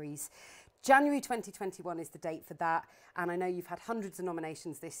categories. January 2021 is the date for that, and I know you've had hundreds of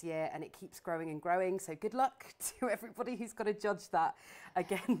nominations this year and it keeps growing and growing, so good luck to everybody who's got to judge that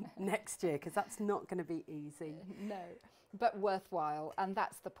again next year, because that's not going to be easy. No, but worthwhile, and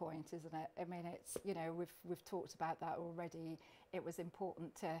that's the point, isn't it? I mean, it's, you know, we've talked about that already. It was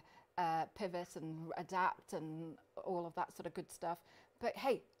important to pivot and adapt and all of that sort of good stuff. But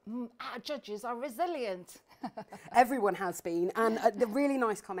hey, our judges are resilient. Everyone has been. And the really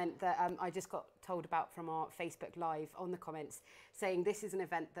nice comment that I just got told about from our Facebook Live on the comments, saying this is an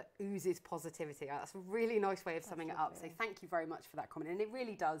event that oozes positivity. That's a really nice way of summing it up. So thank you very much for that comment. And it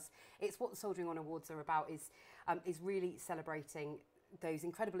really does. It's what the Soldiering On Awards are about, is really celebrating those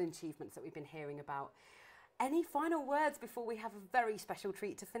incredible achievements that we've been hearing about. Any final words before we have a very special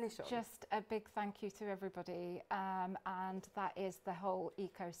treat to finish on? Just a big thank you to everybody, and that is the whole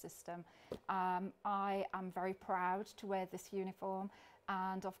ecosystem. I am very proud to wear this uniform,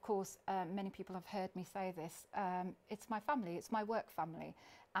 and of course many people have heard me say this, it's my family, it's my work family,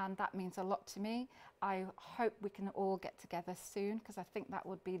 and that means a lot to me. I hope we can all get together soon, because I think that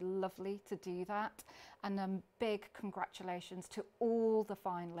would be lovely to do that. And big congratulations to all the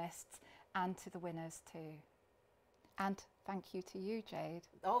finalists and to the winners too. And thank you to you, Jade.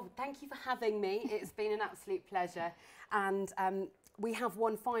 Oh, thank you for having me. It's been an absolute pleasure. And we have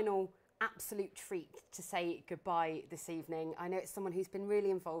one final absolute treat to say goodbye this evening. I know it's someone who's been really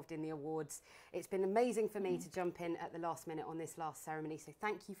involved in the awards. It's been amazing for me to jump in at the last minute on this last ceremony. So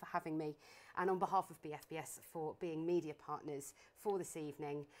thank you for having me. And on behalf of BFBS for being media partners for this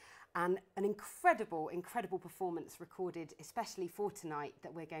evening. And an incredible, incredible performance recorded, especially for tonight,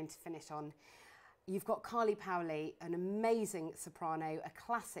 that we're going to finish on. You've got Paoli, an amazing soprano, a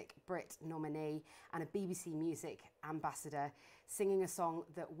classic Brit nominee, and a BBC Music ambassador, singing a song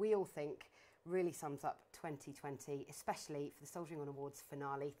that we all think really sums up 2020, especially for the Soldiering On Awards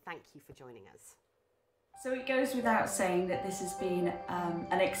finale. Thank you for joining us. So it goes without saying that this has been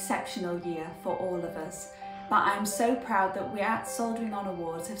an exceptional year for all of us. But I'm so proud that we at Soldiering On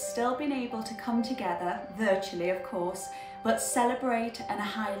Awards have still been able to come together, virtually of course, but celebrate and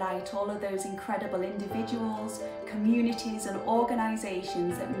highlight all of those incredible individuals, communities and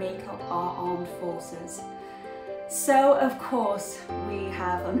organisations that make up our armed forces. So of course we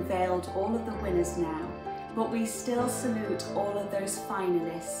have unveiled all of the winners now, but we still salute all of those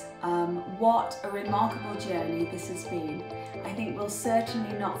finalists. What a remarkable journey this has been. I think we'll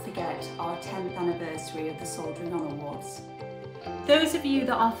certainly not forget our 10th anniversary of the Soldiering On Awards. Those of you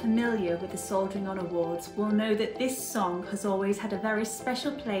that are familiar with the Soldiering On Awards will know that this song has always had a very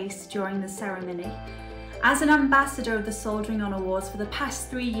special place during the ceremony. As an ambassador of the Soldiering On Awards for the past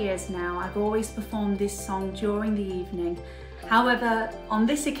 3 years now, I've always performed this song during the evening. However, on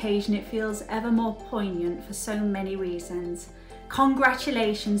this occasion it feels ever more poignant for so many reasons.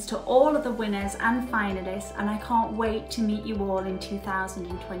 Congratulations to all of the winners and finalists, and I can't wait to meet you all in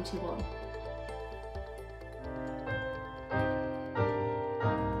 2021.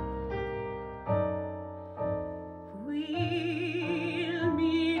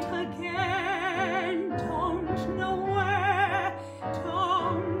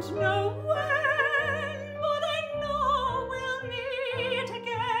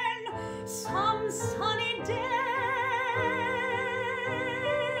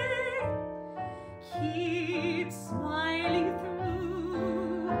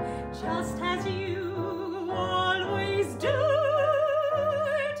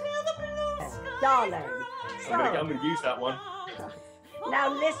 Darling. I'm going to use that one.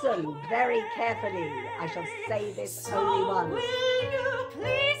 Now listen very carefully. I shall say this only once. Will you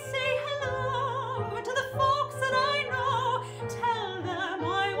please say hello to the folks that I know? Tell them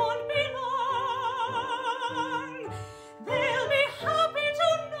I won't be long. They'll be happy to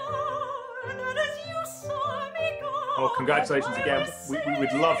know that as you saw me go. Oh, congratulations again. We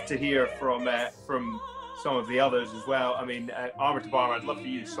would love to hear from some of the others as well. I mean, armour to bar, I'd love to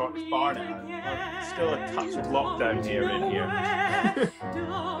use sort of bar now. Still a touch of lockdown here in here.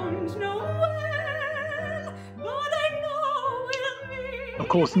 Of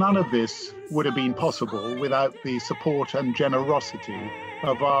course, none of this would have been possible without the support and generosity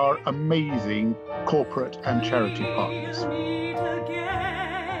of our amazing corporate and charity partners.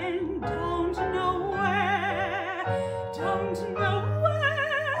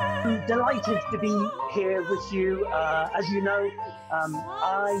 delighted to be here with you. As you know,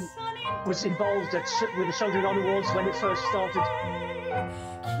 I was involved with the Soldiering On Awards when it first started.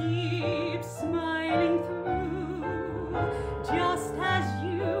 Keep smiling through, just as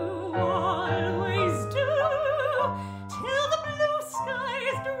you always do, till the blue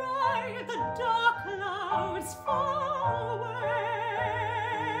skies dry, the dark clouds fall away.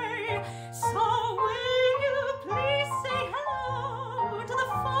 So will you please say hello to the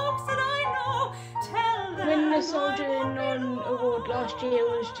folks that I know? Tell them Winning the Soldiering On Award last year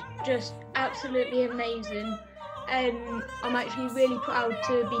was just absolutely amazing. I'm actually really proud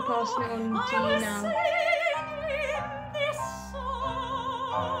to be passing it on to you now.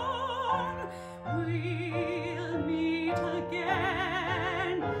 We'll meet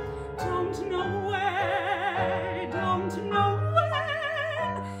again. Don't know where, don't know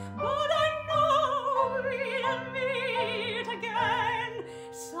when, but I know we'll meet again.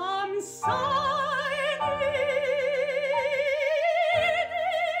 Some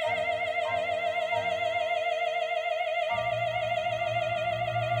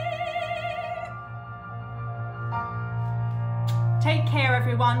Take care,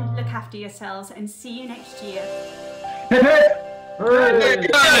 everyone. Look after yourselves and see you next year. Hooray!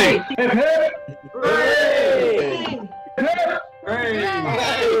 Hooray! Hooray!